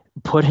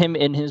put him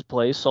in his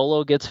place.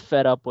 Solo gets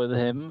fed up with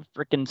him.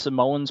 Freaking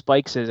Samoan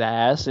spikes his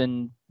ass,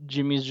 and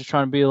Jimmy's just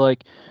trying to be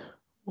like,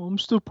 well, I'm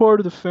still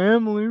part of the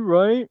family,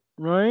 right?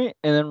 Right?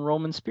 And then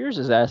Roman spears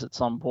his ass at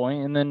some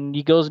point, and then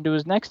he goes into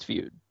his next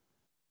feud.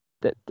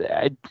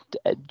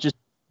 Just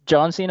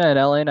John Cena and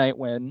LA Knight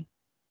win.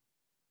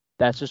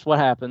 That's just what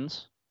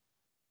happens.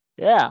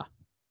 Yeah.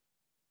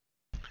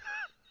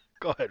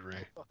 Go ahead,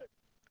 Ray.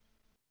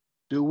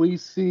 Do we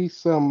see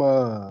some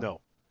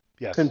No.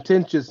 Yes.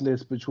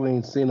 contentiousness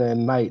between Cena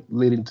and Knight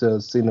leading to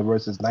a Cena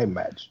versus Knight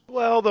match?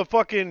 Well, the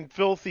fucking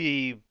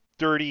filthy,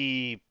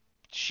 dirty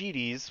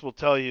cheaties will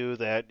tell you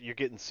that you're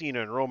getting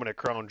Cena and Roman at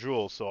Crown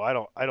Jewel, so I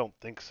don't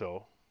think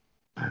so.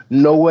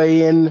 No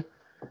way in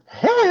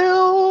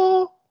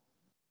hell.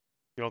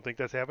 You don't think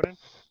that's happening?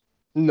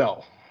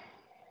 No.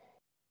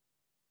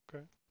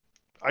 Okay.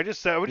 I'm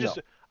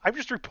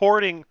just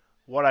reporting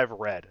what I've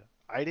read.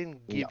 I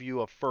didn't give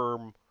you a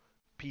firm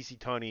PC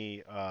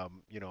Tunney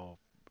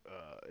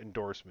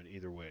endorsement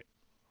either way.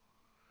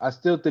 I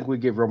still think we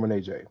get Roman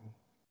AJ.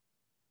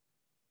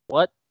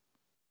 What?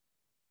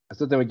 I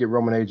still think we get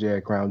Roman AJ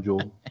at Crown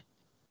Jewel.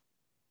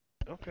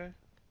 Okay.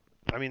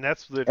 I mean,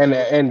 that's the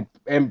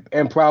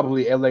and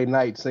probably LA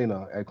Knight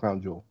Cena at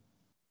Crown Jewel.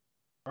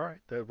 All right,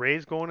 the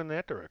Ray's going in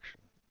that direction.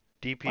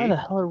 DP, Why the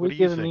hell are what we do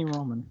you giving me think?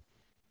 Roman?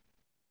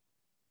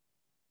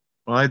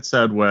 Well, I'd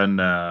said when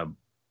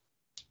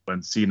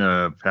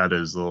Cena had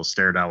his little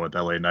stare down with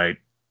LA Knight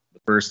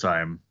the first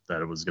time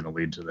that it was going to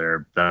lead to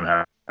them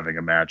having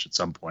a match at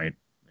some point.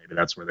 Maybe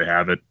that's where they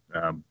have it.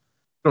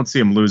 Don't see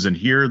him losing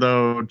here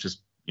though.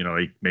 Just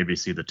you maybe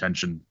see the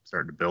tension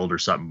starting to build or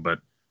something. But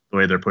the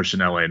way they're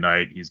pushing LA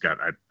Knight,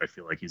 I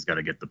feel like he's got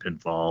to get the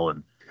pinfall,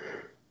 and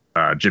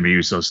Jimmy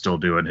Uso's still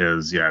doing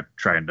his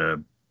trying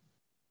to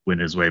win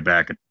his way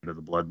back into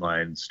the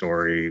bloodline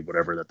story,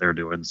 whatever that they're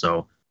doing.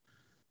 So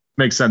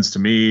makes sense to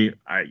me.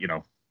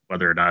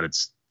 Whether or not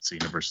it's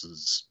Cena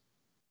versus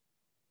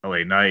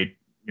LA Knight,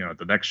 at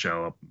the next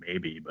show,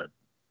 maybe, but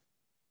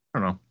I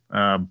don't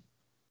know.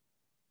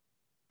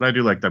 But I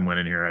do like them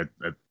winning here. I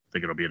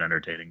think it'll be an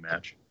entertaining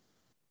match.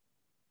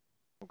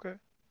 Okay.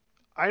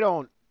 I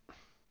don't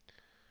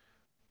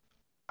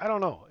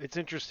know. It's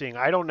interesting.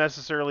 I don't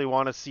necessarily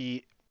want to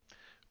see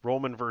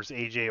Roman versus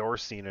AJ or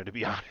Cena, to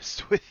be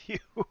honest with you.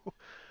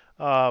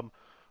 We're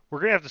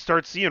going to have to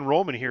start seeing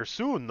Roman here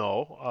soon,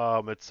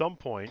 though, at some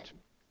point,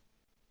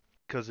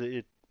 because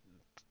he's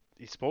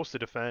supposed to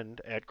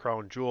defend at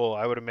Crown Jewel.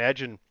 I would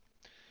imagine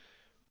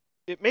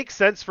it makes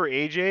sense for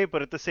AJ,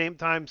 but at the same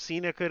time,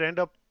 Cena could end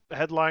up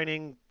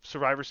headlining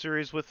Survivor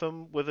Series with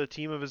him with a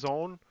team of his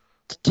own.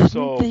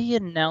 Didn't they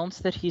announce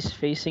that he's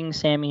facing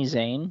Sami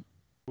Zayn?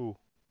 Who?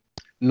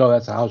 No,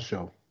 that's a house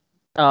show.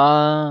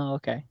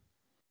 Okay.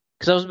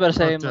 Because I was about to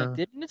say,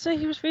 didn't it say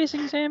he was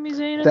facing Sami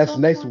Zayn? That's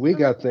next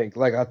week, I think,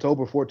 like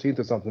October 14th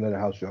or something at a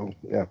house show.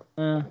 Yeah.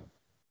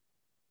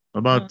 What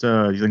about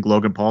you think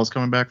Logan Paul's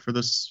coming back for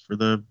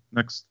the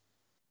next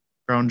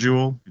Crown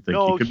Jewel? You think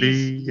he could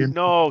be in?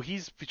 No,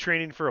 he's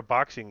training for a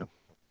boxing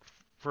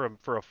for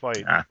a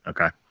fight.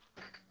 Okay.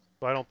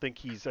 So I don't think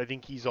I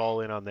think he's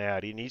all in on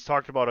that. And he's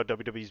talked about how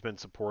WWE's been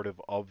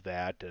supportive of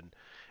that, and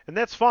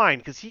that's fine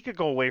because he could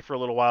go away for a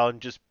little while and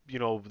just the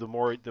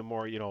more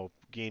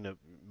gain a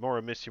more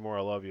I miss you, more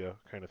I love you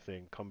kind of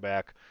thing. Come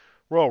back,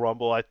 Royal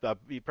Rumble. I thought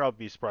he'd probably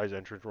be a surprise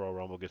entrant. Royal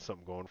Rumble, get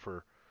something going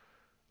for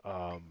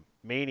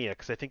Mania,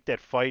 because I think that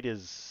fight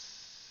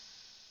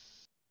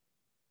is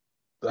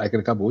like in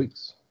a couple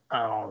weeks.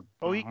 Oh,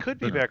 he could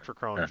be back for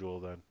Crown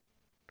Jewel then.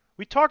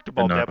 We talked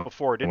about that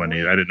before, didn't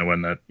we? I didn't know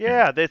when that.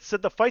 Yeah, they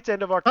said the fight's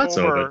end of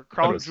October.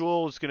 Crown was...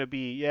 Jewel is going to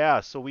be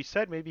so we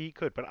said maybe he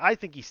could, but I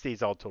think he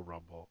stays out till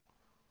Rumble.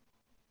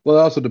 Well, it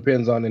also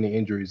depends on any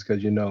injuries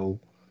because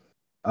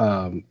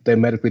they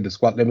medically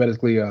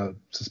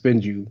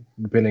suspend you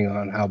depending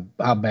on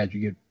how bad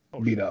you get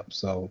beat up.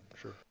 So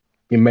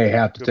you may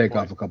have to take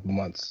off a couple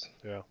months.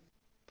 Yeah.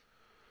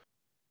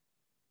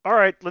 All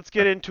right, let's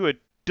get into it.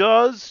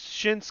 Does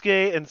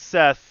Shinsuke and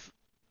Seth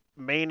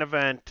main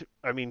event,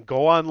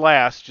 go on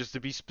last, just to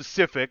be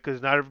specific,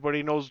 because not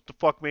everybody knows what the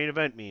fuck main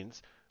event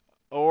means,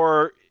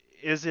 or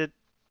is it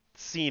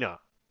Cena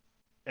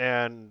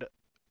and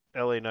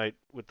LA Knight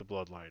with the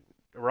Bloodline?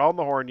 Around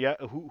the horn, yeah.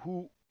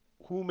 Who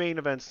main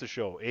events the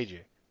show? AJ.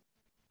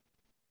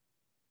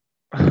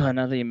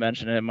 Now that you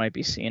mention it, it might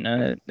be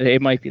Cena.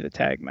 It might be the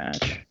tag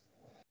match,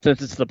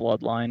 since it's the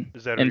Bloodline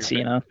and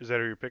Cena. Is that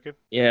who you're picking?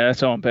 Yeah,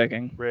 that's who I'm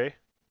picking. Ray?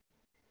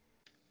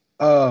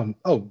 World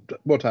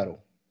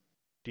title.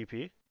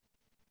 DP?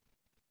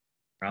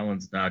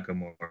 Rollins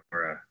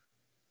Nakamura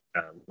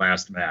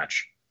last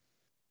match.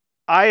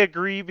 I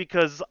agree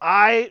because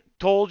I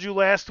told you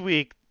last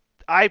week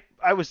I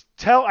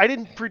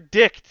didn't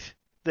predict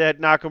that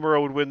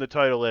Nakamura would win the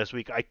title last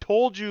week. I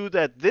told you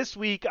that this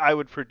week I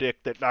would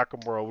predict that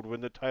Nakamura would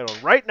win the title.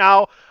 Right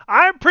now,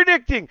 I'm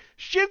predicting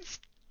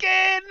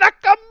Shinsuke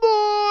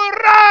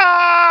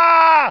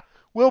Nakamura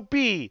will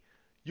be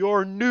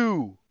your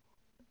new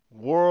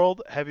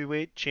World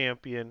Heavyweight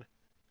Champion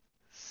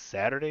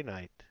Saturday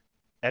night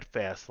at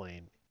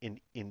Fastlane in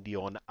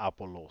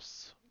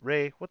Indianapolis.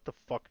 Ray, what the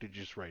fuck did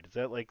you just write? Is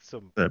that like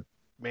some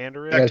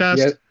Mandarin?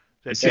 Yes.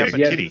 Is that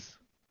Japanese?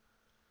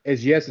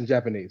 It's yes in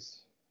Japanese.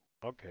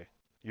 Okay.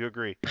 You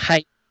agree?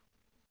 Hi.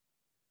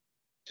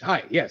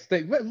 Yes.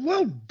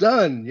 Well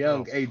done,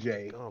 young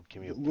AJ. Oh,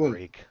 give me a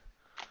break.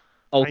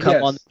 Oh,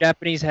 come on. The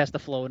Japanese has to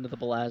flow into the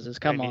Blazes.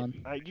 Come on.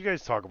 You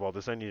guys talk about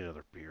this. I need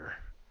another beer.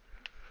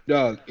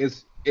 Dog,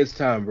 it's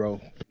time,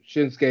 bro.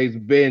 Shinsuke's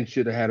Ben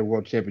should have had a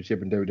world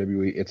championship in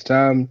WWE. It's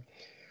time.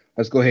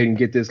 Let's go ahead and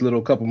get this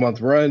little couple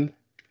month run.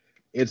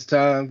 It's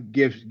time.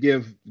 Give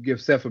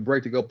Seth a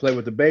break to go play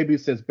with the baby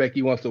since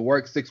Becky wants to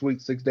work 6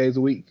 days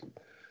a week.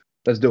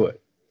 Let's do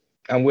it.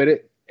 I'm with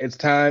it. It's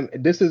time.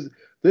 This is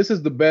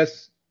the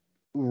best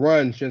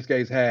run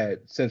Shinsuke's had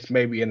since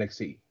maybe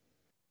NXT.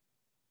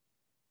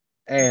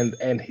 And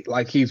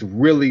he's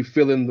really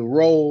feeling the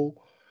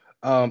role.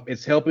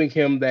 It's helping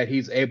him that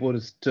he's able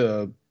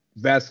to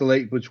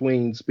vacillate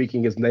between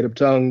speaking his native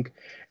tongue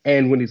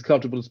and when he's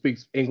comfortable to speak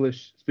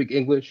English.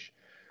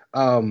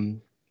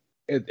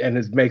 It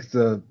makes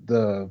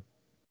the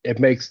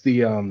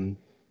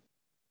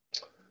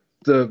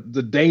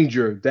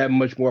danger that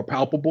much more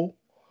palpable.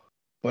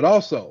 But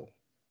also,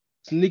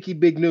 sneaky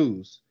big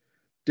news: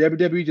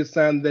 WWE just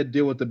signed that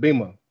deal with the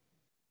Beamer.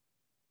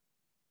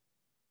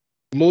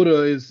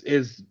 Muta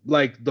is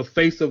like the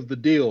face of the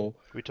deal.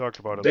 We talked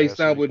about it. They last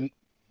signed week.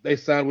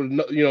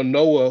 with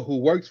Noah, who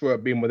works for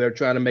Beamer. They're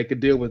trying to make a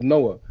deal with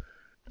Noah.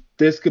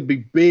 This could be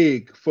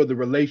big for the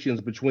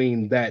relations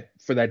between that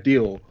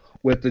deal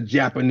with the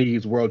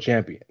Japanese world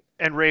champion.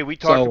 And Ray, we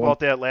talked about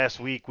that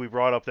last week. We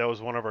brought up that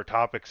was one of our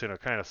topics in a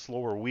kind of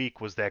slower week,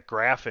 was that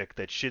graphic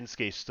that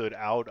Shinsuke stood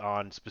out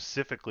on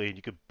specifically, and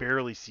you could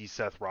barely see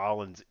Seth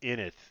Rollins in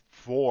it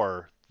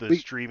for the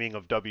streaming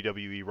of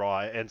WWE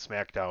Raw and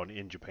SmackDown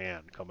in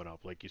Japan coming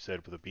up, like you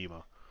said, with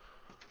Abima.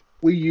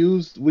 We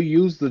use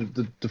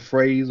the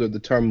phrase or the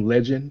term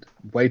legend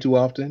way too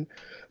often,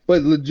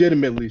 but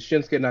legitimately,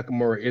 Shinsuke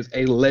Nakamura is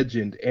a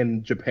legend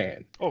in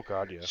Japan. Oh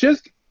God, yeah.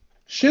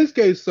 Shinsuke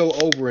is so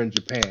over in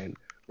Japan.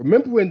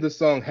 Remember when the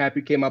song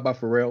 "Happy" came out by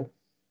Pharrell,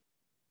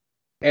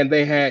 and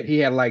he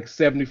had like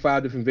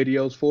 75 different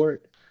videos for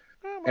it,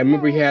 and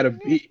remember he had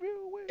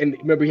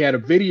a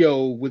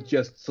video with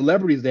just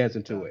celebrities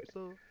dancing to it.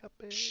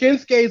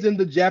 Shinsuke's in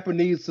the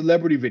Japanese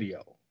celebrity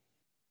video.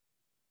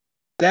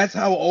 That's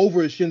how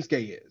over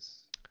Shinsuke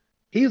is.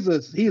 He is a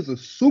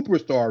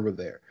superstar over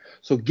there.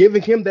 So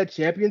giving him that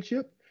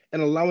championship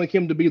and allowing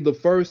him to be the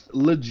first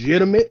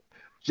legitimate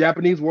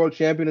Japanese world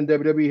champion in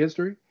WWE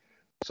history.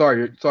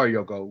 Sorry,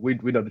 Yoko. We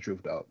know the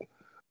truth, dog.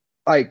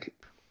 Like,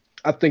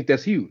 I think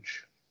that's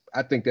huge.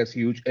 And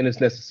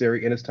it's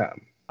necessary and it's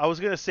time. I was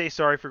gonna say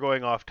sorry for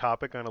going off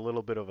topic on a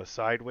little bit of a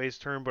sideways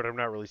turn, but I'm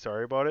not really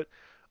sorry about it.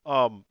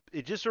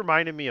 It just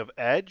reminded me of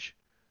Edge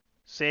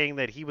saying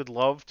that he would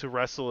love to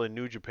wrestle in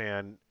New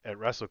Japan at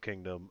Wrestle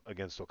Kingdom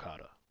against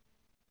Okada.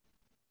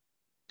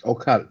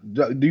 Okada,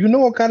 do you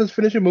know Okada's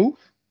finishing move?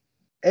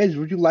 Edge,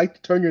 would you like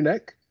to turn your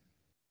neck?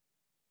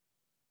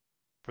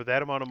 For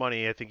that amount of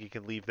money, I think he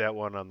can leave that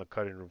one on the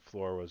cutting room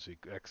floor as he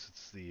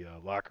exits the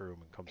locker room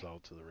and comes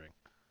out to the ring.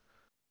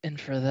 And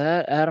for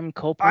that, Adam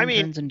Copeland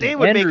turns into they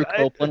would Andrew make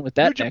Copeland with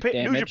that New neck Japan,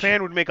 damage. New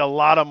Japan would make a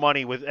lot of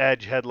money with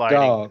Edge headlining.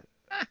 Dog,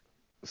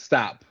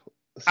 stop.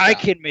 I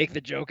can make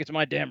the joke. It's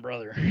my damn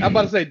brother. I'm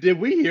about to say, did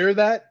we hear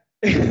that?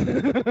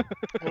 Well,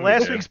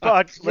 last week's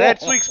podcast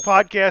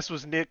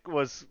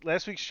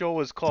last week's show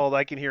was called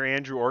 "I Can Hear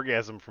Andrew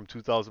Orgasm from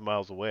 2,000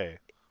 Miles Away."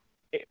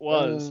 It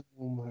was.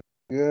 Oh my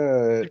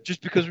god!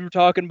 Just because we were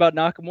talking about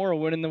Nakamura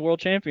winning the world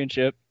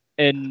championship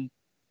and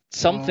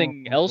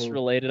something else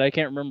related, I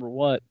can't remember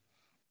what.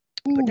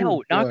 But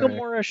no,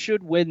 Nakamura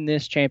should win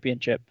this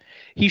championship.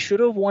 He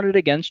should have won it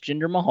against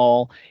Jinder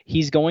Mahal.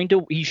 He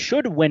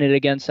should win it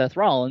against Seth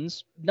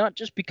Rollins, not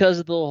just because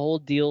of the whole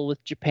deal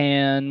with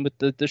Japan, with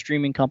the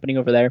streaming company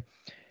over there,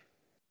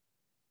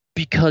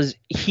 because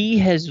he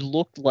has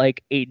looked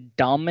like a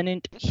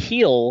dominant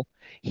heel.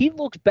 He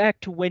looks back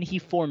to when he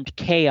formed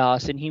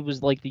Chaos and he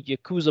was like the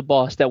Yakuza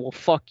boss that will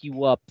fuck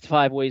you up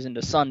 5 ways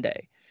into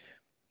Sunday,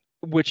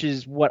 which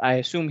is what I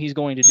assume he's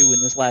going to do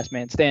in this last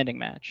man standing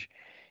match.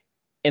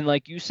 And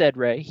like you said,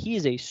 Ray, he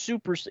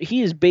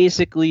is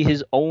basically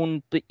his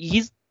own.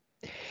 He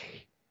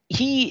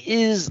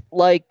is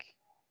like,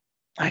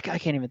 I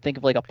can't even think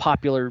of like a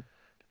popular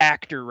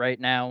actor right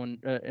now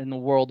in the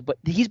world, but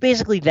he's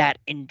basically that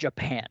in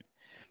Japan.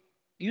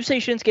 You say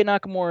Shinsuke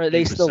Nakamura,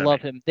 they still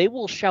love him. They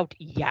will shout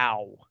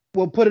 "Yow."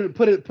 Well, put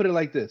it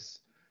like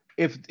this: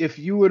 if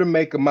you were to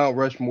make a Mount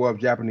Rushmore of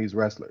Japanese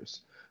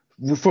wrestlers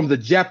from the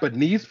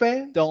Japanese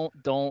fans,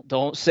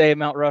 don't say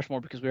Mount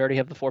Rushmore because we already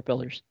have the 4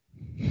 pillars.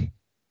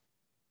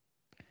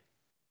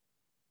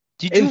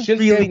 Did you Shinsuke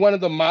really one of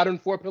the modern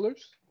 4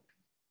 pillars?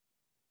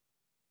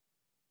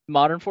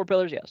 Modern 4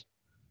 pillars, yes.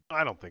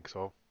 I don't think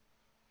so.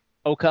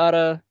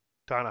 Okada,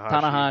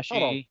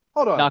 Tanahashi.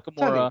 Hold on.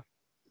 Nakamura.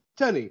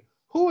 Tenny,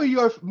 who are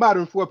your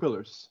modern 4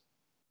 pillars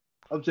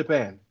of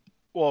Japan?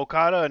 Well,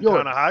 Okada and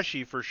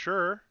Tanahashi for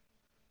sure.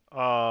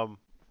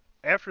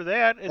 After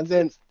that,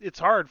 it's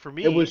hard for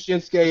me. It was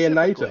Shinsuke and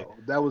Naito.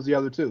 That was the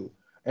other 2.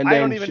 And I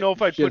then don't even know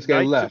if I put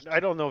Shinsuke Naito. left. I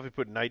don't know if he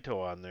put Naito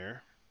on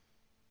there.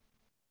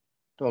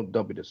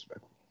 Don't be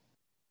disrespectful.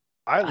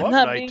 I love I'm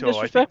not Naito. being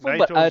disrespectful,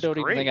 but I don't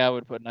great. even think I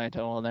would put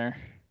Naito on there.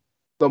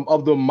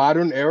 Of the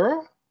modern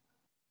era?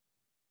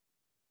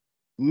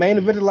 Main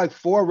evented like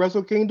 4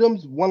 Wrestle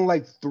Kingdoms, won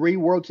like 3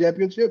 world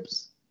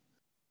championships.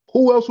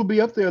 Who else would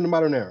be up there in the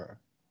modern era?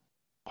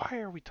 Why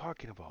are we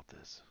talking about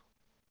this?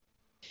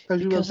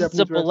 Because it's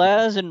a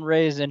Belaz and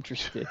Ray's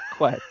interested.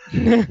 Quiet.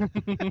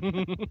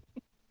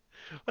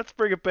 Let's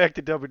bring it back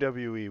to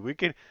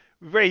WWE.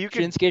 Ray,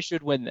 Shinsuke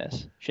should win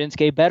this.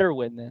 Shinsuke better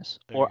win this,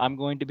 or I'm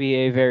going to be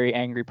a very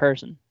angry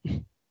person.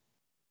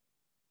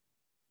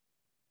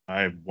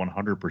 I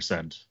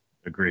 100%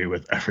 agree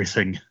with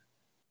everything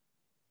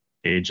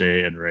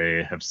AJ and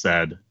Ray have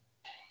said,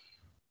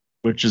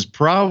 which is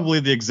probably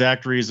the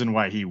exact reason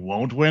why he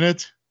won't win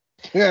it.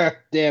 Yeah,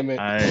 damn it.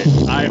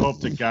 I hope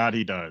to God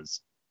he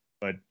does.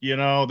 But,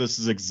 this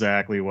is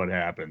exactly what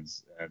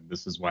happens. And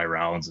this is why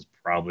Rollins is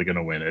probably going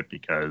to win it,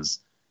 because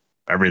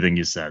everything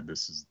you said,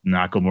 this is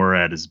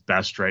Nakamura at his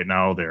best right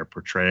now. They're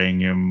portraying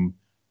him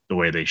the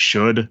way they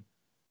should,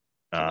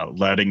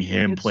 letting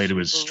him play to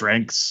his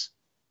strengths.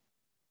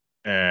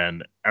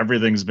 And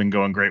everything's been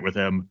going great with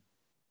him.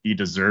 He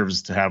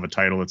deserves to have a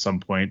title at some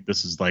point.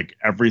 This is like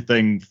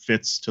everything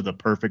fits to the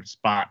perfect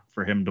spot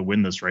for him to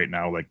win this right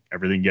now. Like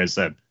everything you guys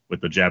said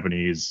with the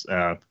Japanese,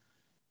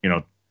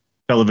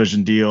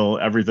 television deal,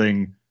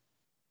 everything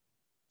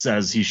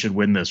says he should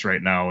win this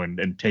right now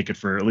and take it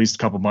for at least a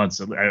couple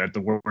months at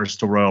the worst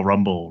to Royal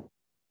Rumble,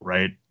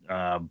 right?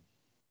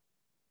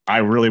 I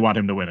really want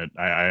him to win it.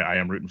 I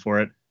am rooting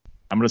for it.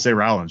 I'm going to say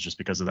Rollins just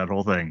because of that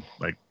whole thing.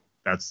 Like,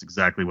 that's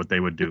exactly what they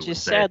would do. Which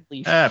is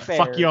sadly fair. fair.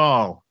 Fuck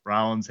y'all.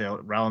 Rollins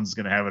is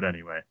going to have it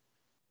anyway.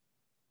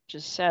 Which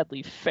is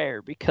sadly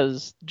fair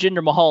because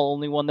Jinder Mahal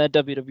only won that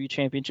WWE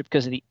Championship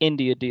because of the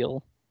India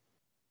deal.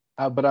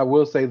 But I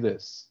will say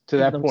this to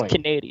that Even though point. he's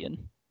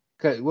Canadian.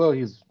 Well,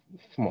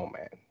 come on,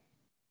 man.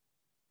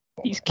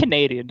 He's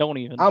Canadian. Don't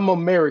even. I'm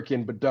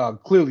American, but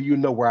dog, clearly you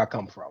know where I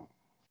come from.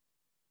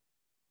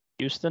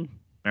 Houston,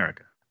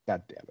 America.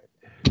 God damn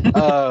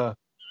it.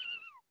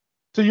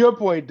 To your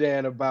point,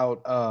 Dan,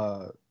 about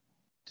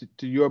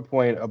to your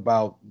point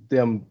about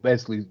them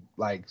basically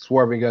like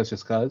swerving us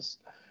just cause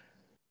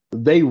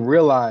they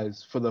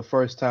realize for the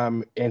first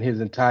time in his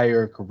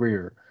entire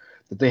career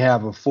that they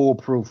have a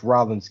foolproof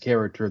Rollins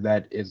character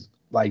that is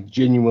like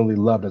genuinely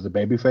loved as a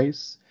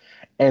babyface.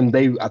 And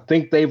I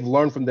think they've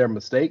learned from their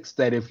mistakes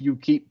that if you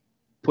keep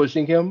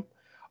pushing him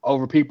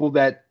over people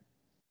that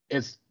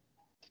it's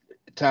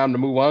time to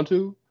move on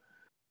to,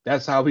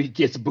 that's how he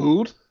gets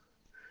booed.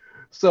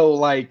 So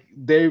like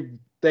they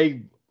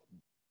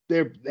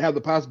have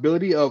the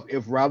possibility of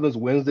if Rollins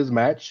wins this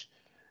match,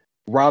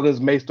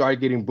 Rollins may start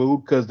getting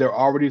booed because they're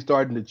already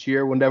starting to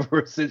cheer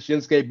whenever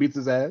Shinsuke beats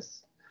his ass.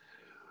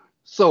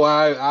 So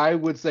I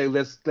would say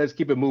let's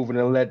keep it moving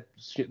and let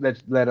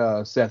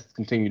Seth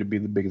continue to be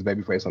the biggest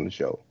babyface on the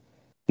show,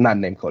 not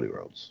named Cody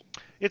Rhodes.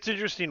 It's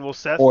interesting. Will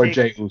Seth or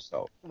Jey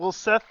Uso? Will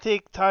Seth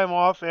take time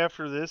off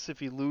after this if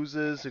he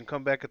loses and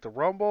come back at the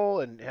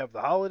Rumble and have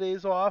the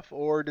holidays off,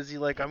 or does he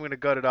I'm going to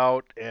gut it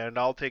out and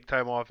I'll take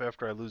time off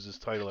after I lose this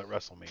title at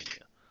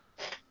WrestleMania?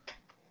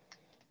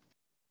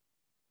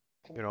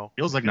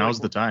 Feels like now's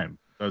the time.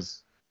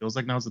 Feels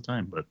like now's the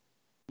time, but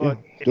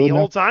if he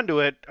holds on to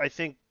it, I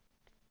think.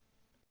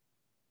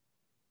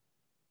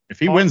 If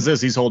he wins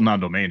this, he's holding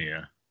on to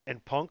Mania.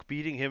 And Punk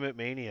beating him at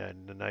Mania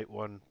in the night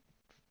one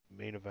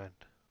main event.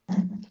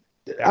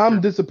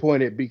 I'm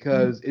disappointed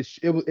because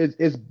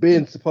it's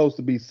been supposed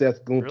to be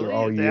Seth Gunther really?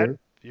 all year.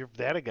 You're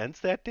that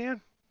against that,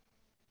 Dan?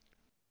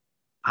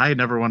 I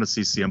never want to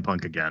see CM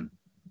Punk again.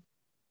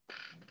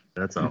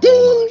 That's a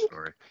whole other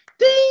story.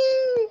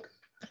 Ding!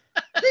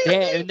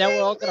 Yeah, and now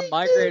we're all going to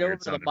migrate over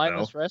to the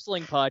Mindless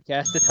Wrestling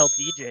podcast to tell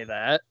DJ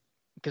that.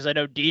 Because I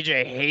know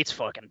DJ hates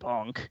fucking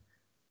Punk.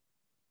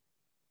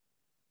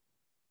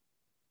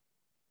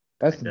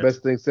 That's the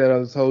best thing said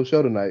on this whole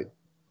show tonight.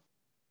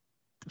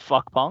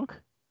 Fuck Punk?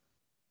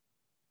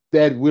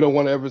 That we don't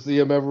want to ever see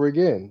him ever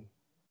again.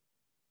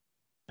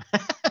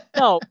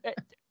 No.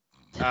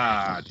 Damn.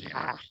 Now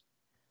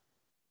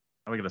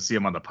we're going to see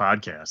him on the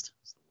podcast.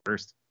 It's the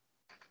worst.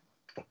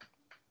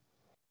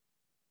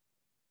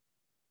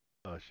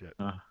 Oh, shit.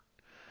 All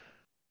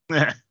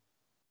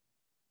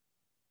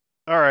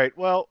right.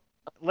 Well,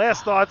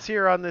 last thoughts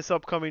here on this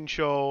upcoming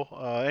show.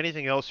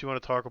 Anything else you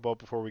want to talk about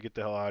before we get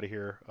the hell out of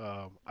here?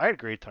 I had a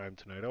great time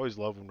tonight. I always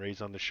love when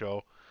Ray's on the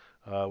show.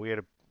 We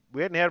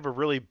hadn't had a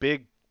really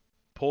big,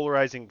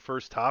 polarizing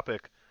first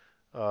topic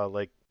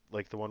like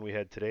the one we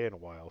had today in a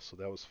while, so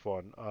that was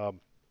fun.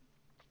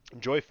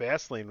 Enjoy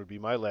Fastlane would be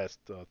my last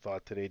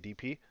thought today,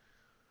 DP.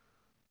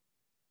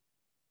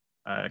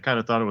 I kind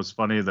of thought it was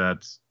funny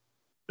that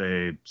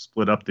they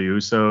split up the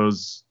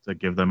Usos to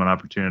give them an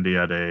opportunity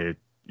at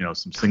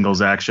some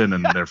singles action,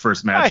 and their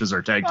first matches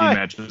are tag team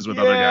matches with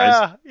other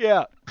guys.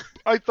 Yeah,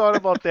 I thought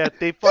about that.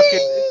 They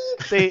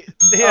split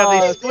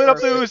up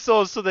the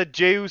Usos so that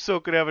Jey Uso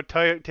could have a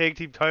tag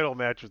team title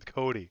match with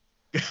Cody.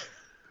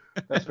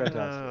 That's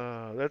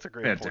fantastic. That's a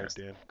great point,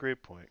 Dan.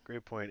 Great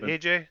point. But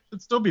AJ?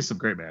 It'd still be some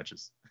great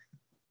matches.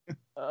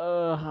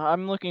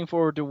 I'm looking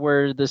forward to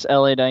where this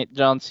LA Knight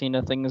John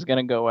Cena thing is going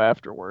to go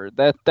afterward.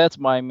 That's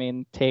my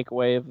main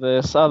takeaway of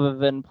this. Other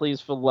than, please,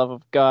 for the love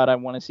of God, I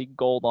want to see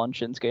gold on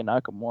Shinsuke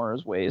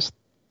Nakamura's waist.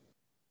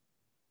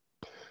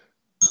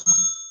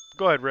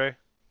 Go ahead, Ray.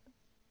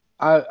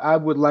 I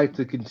would like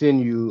to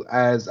continue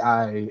as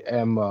I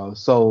am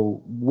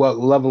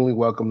lovingly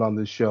welcomed on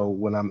this show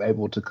when I'm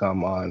able to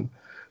come on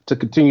to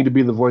continue to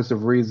be the voice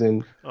of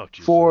reason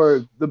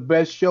for the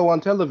best show on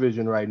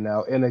television right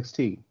now,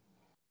 NXT.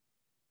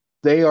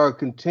 They are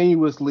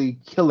continuously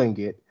killing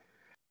it.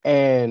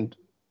 And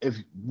if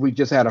we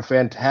just had a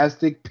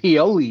fantastic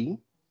PLE,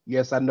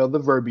 yes, I know the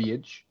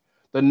verbiage,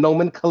 the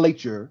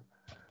nomenclature.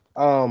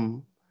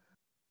 Ilya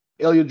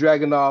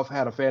Dragunov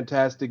had a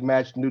fantastic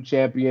match, new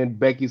champion.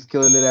 Becky's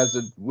killing it as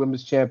a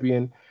women's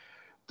champion.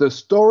 The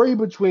story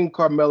between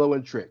Carmelo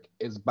and Trick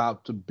is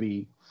about to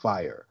be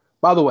fire.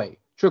 By the way,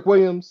 Trick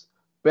Williams,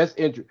 best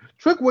entrance.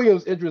 Trick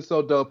Williams' entrance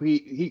so dope.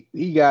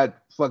 He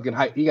got fucking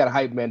hype. He got a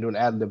hype man doing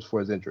ad-libs for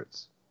his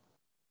entrance.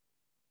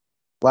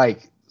 But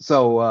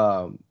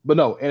no,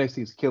 NXT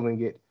is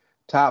killing it.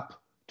 Top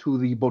to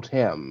the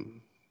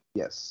bottom.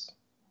 Yes.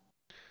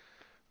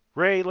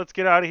 Ray, let's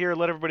get out of here.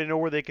 Let everybody know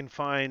where they can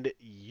find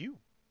you.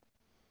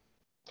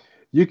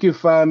 You can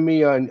find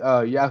me on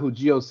Yahoo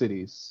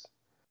GeoCities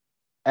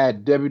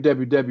at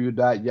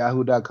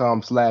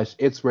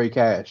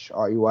www.yahoo.com/itsraycash.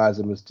 REY as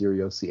in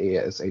Mysterio,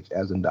 CASH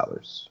as in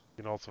dollars.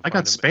 You can also I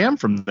got spam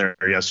from there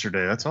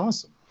yesterday. That's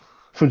awesome.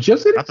 From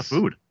GeoCities? Not the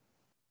food.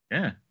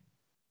 Yeah.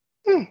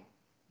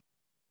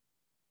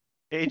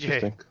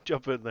 AJ,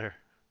 jump in there.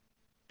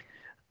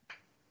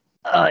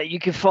 You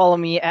can follow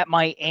me at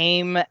my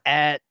aim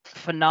at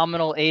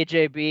phenomenal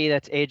AJB.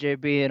 That's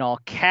AJB in all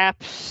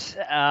caps.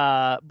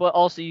 But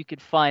also you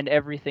could find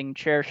everything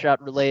Chairshot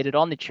related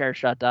on the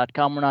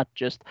Chairshot.com. We're not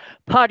just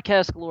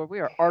podcast galore. We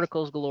are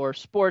articles galore,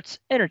 sports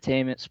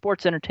entertainment,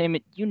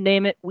 you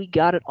name it. We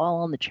got it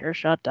all on the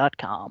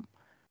Chairshot.com.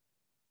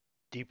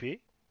 DP?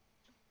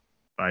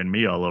 Find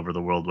me all over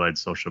the worldwide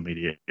social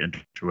media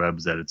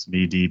interwebs at It's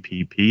Me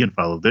DPP, and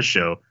follow this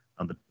show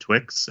on the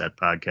Twix at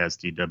Podcast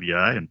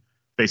DWI and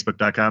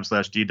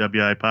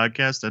Facebook.com/DWI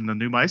Podcast, and the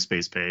new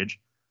MySpace page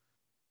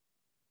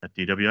at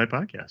DWI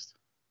Podcast.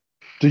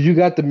 Do you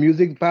got the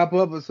music pop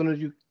up as soon as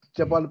you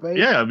jump on the page?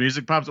 Yeah,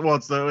 music pops. Well,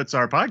 it's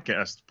our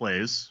podcast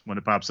plays when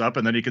it pops up,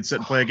 and then you can sit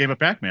and play a game of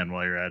Pac-Man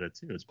while you're at it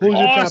too. It's Who's pretty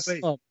your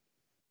awesome. top 8?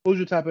 Who's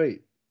your top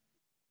 8?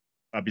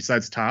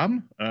 Besides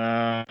Tom,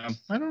 I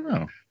don't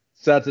know.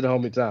 Shout out to the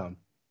homie Tom.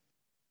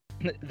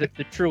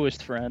 The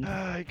truest friend.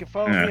 You can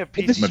follow me at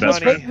This Peach is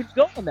just Money. who's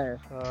going there.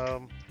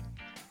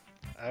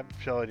 I'm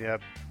telling you,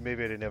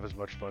 maybe I didn't have as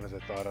much fun as I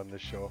thought on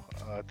this show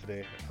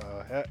today.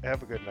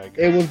 Have a good night,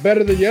 guys. It was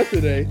better than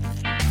yesterday.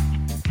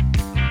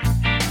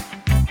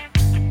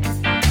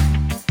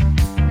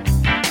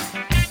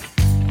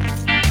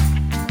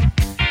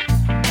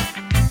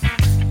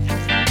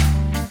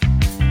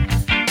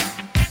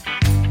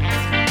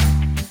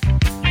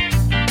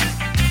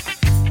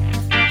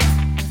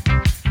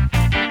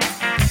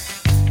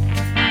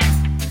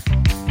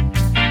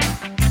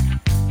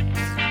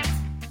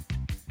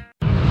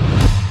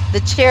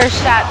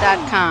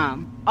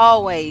 TheChairShot.com.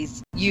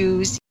 Always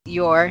use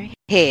your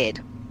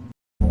head.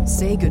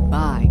 Say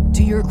goodbye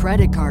to your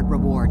credit card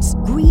rewards.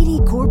 Greedy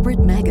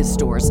corporate mega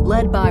stores,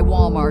 led by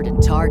Walmart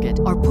and Target,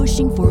 are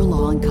pushing for a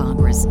law in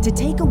Congress to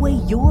take away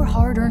your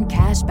hard-earned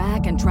cash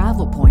back and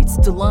travel points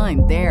to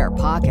line their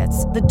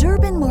pockets. The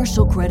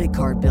Durbin-Marshall credit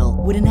card bill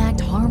would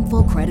enact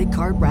harmful credit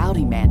card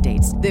routing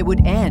mandates that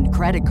would end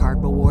credit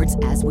card rewards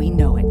as we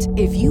know it.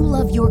 If you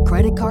love your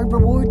credit card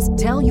rewards,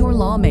 tell your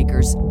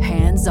lawmakers,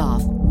 hands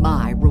off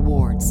my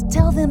rewards.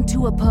 Tell them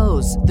to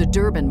oppose the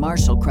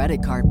Durbin-Marshall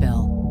credit card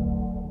bill.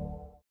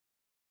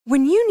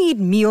 When you need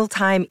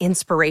mealtime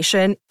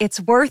inspiration,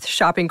 it's worth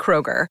shopping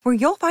Kroger, where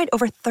you'll find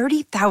over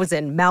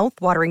 30,000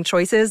 mouth-watering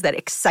choices that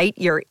excite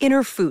your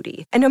inner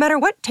foodie. And no matter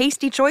what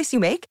tasty choice you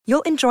make,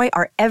 you'll enjoy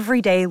our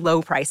everyday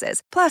low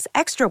prices, plus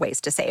extra ways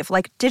to save,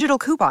 like digital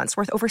coupons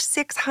worth over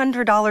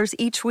 $600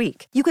 each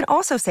week. You can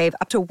also save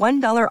up to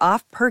 $1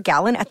 off per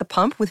gallon at the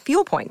pump with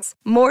fuel points.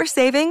 More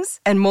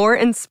savings and more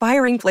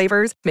inspiring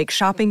flavors make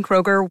shopping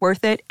Kroger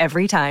worth it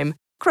every time.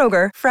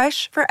 Kroger,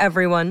 fresh for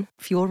everyone.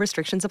 Fuel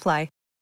restrictions apply.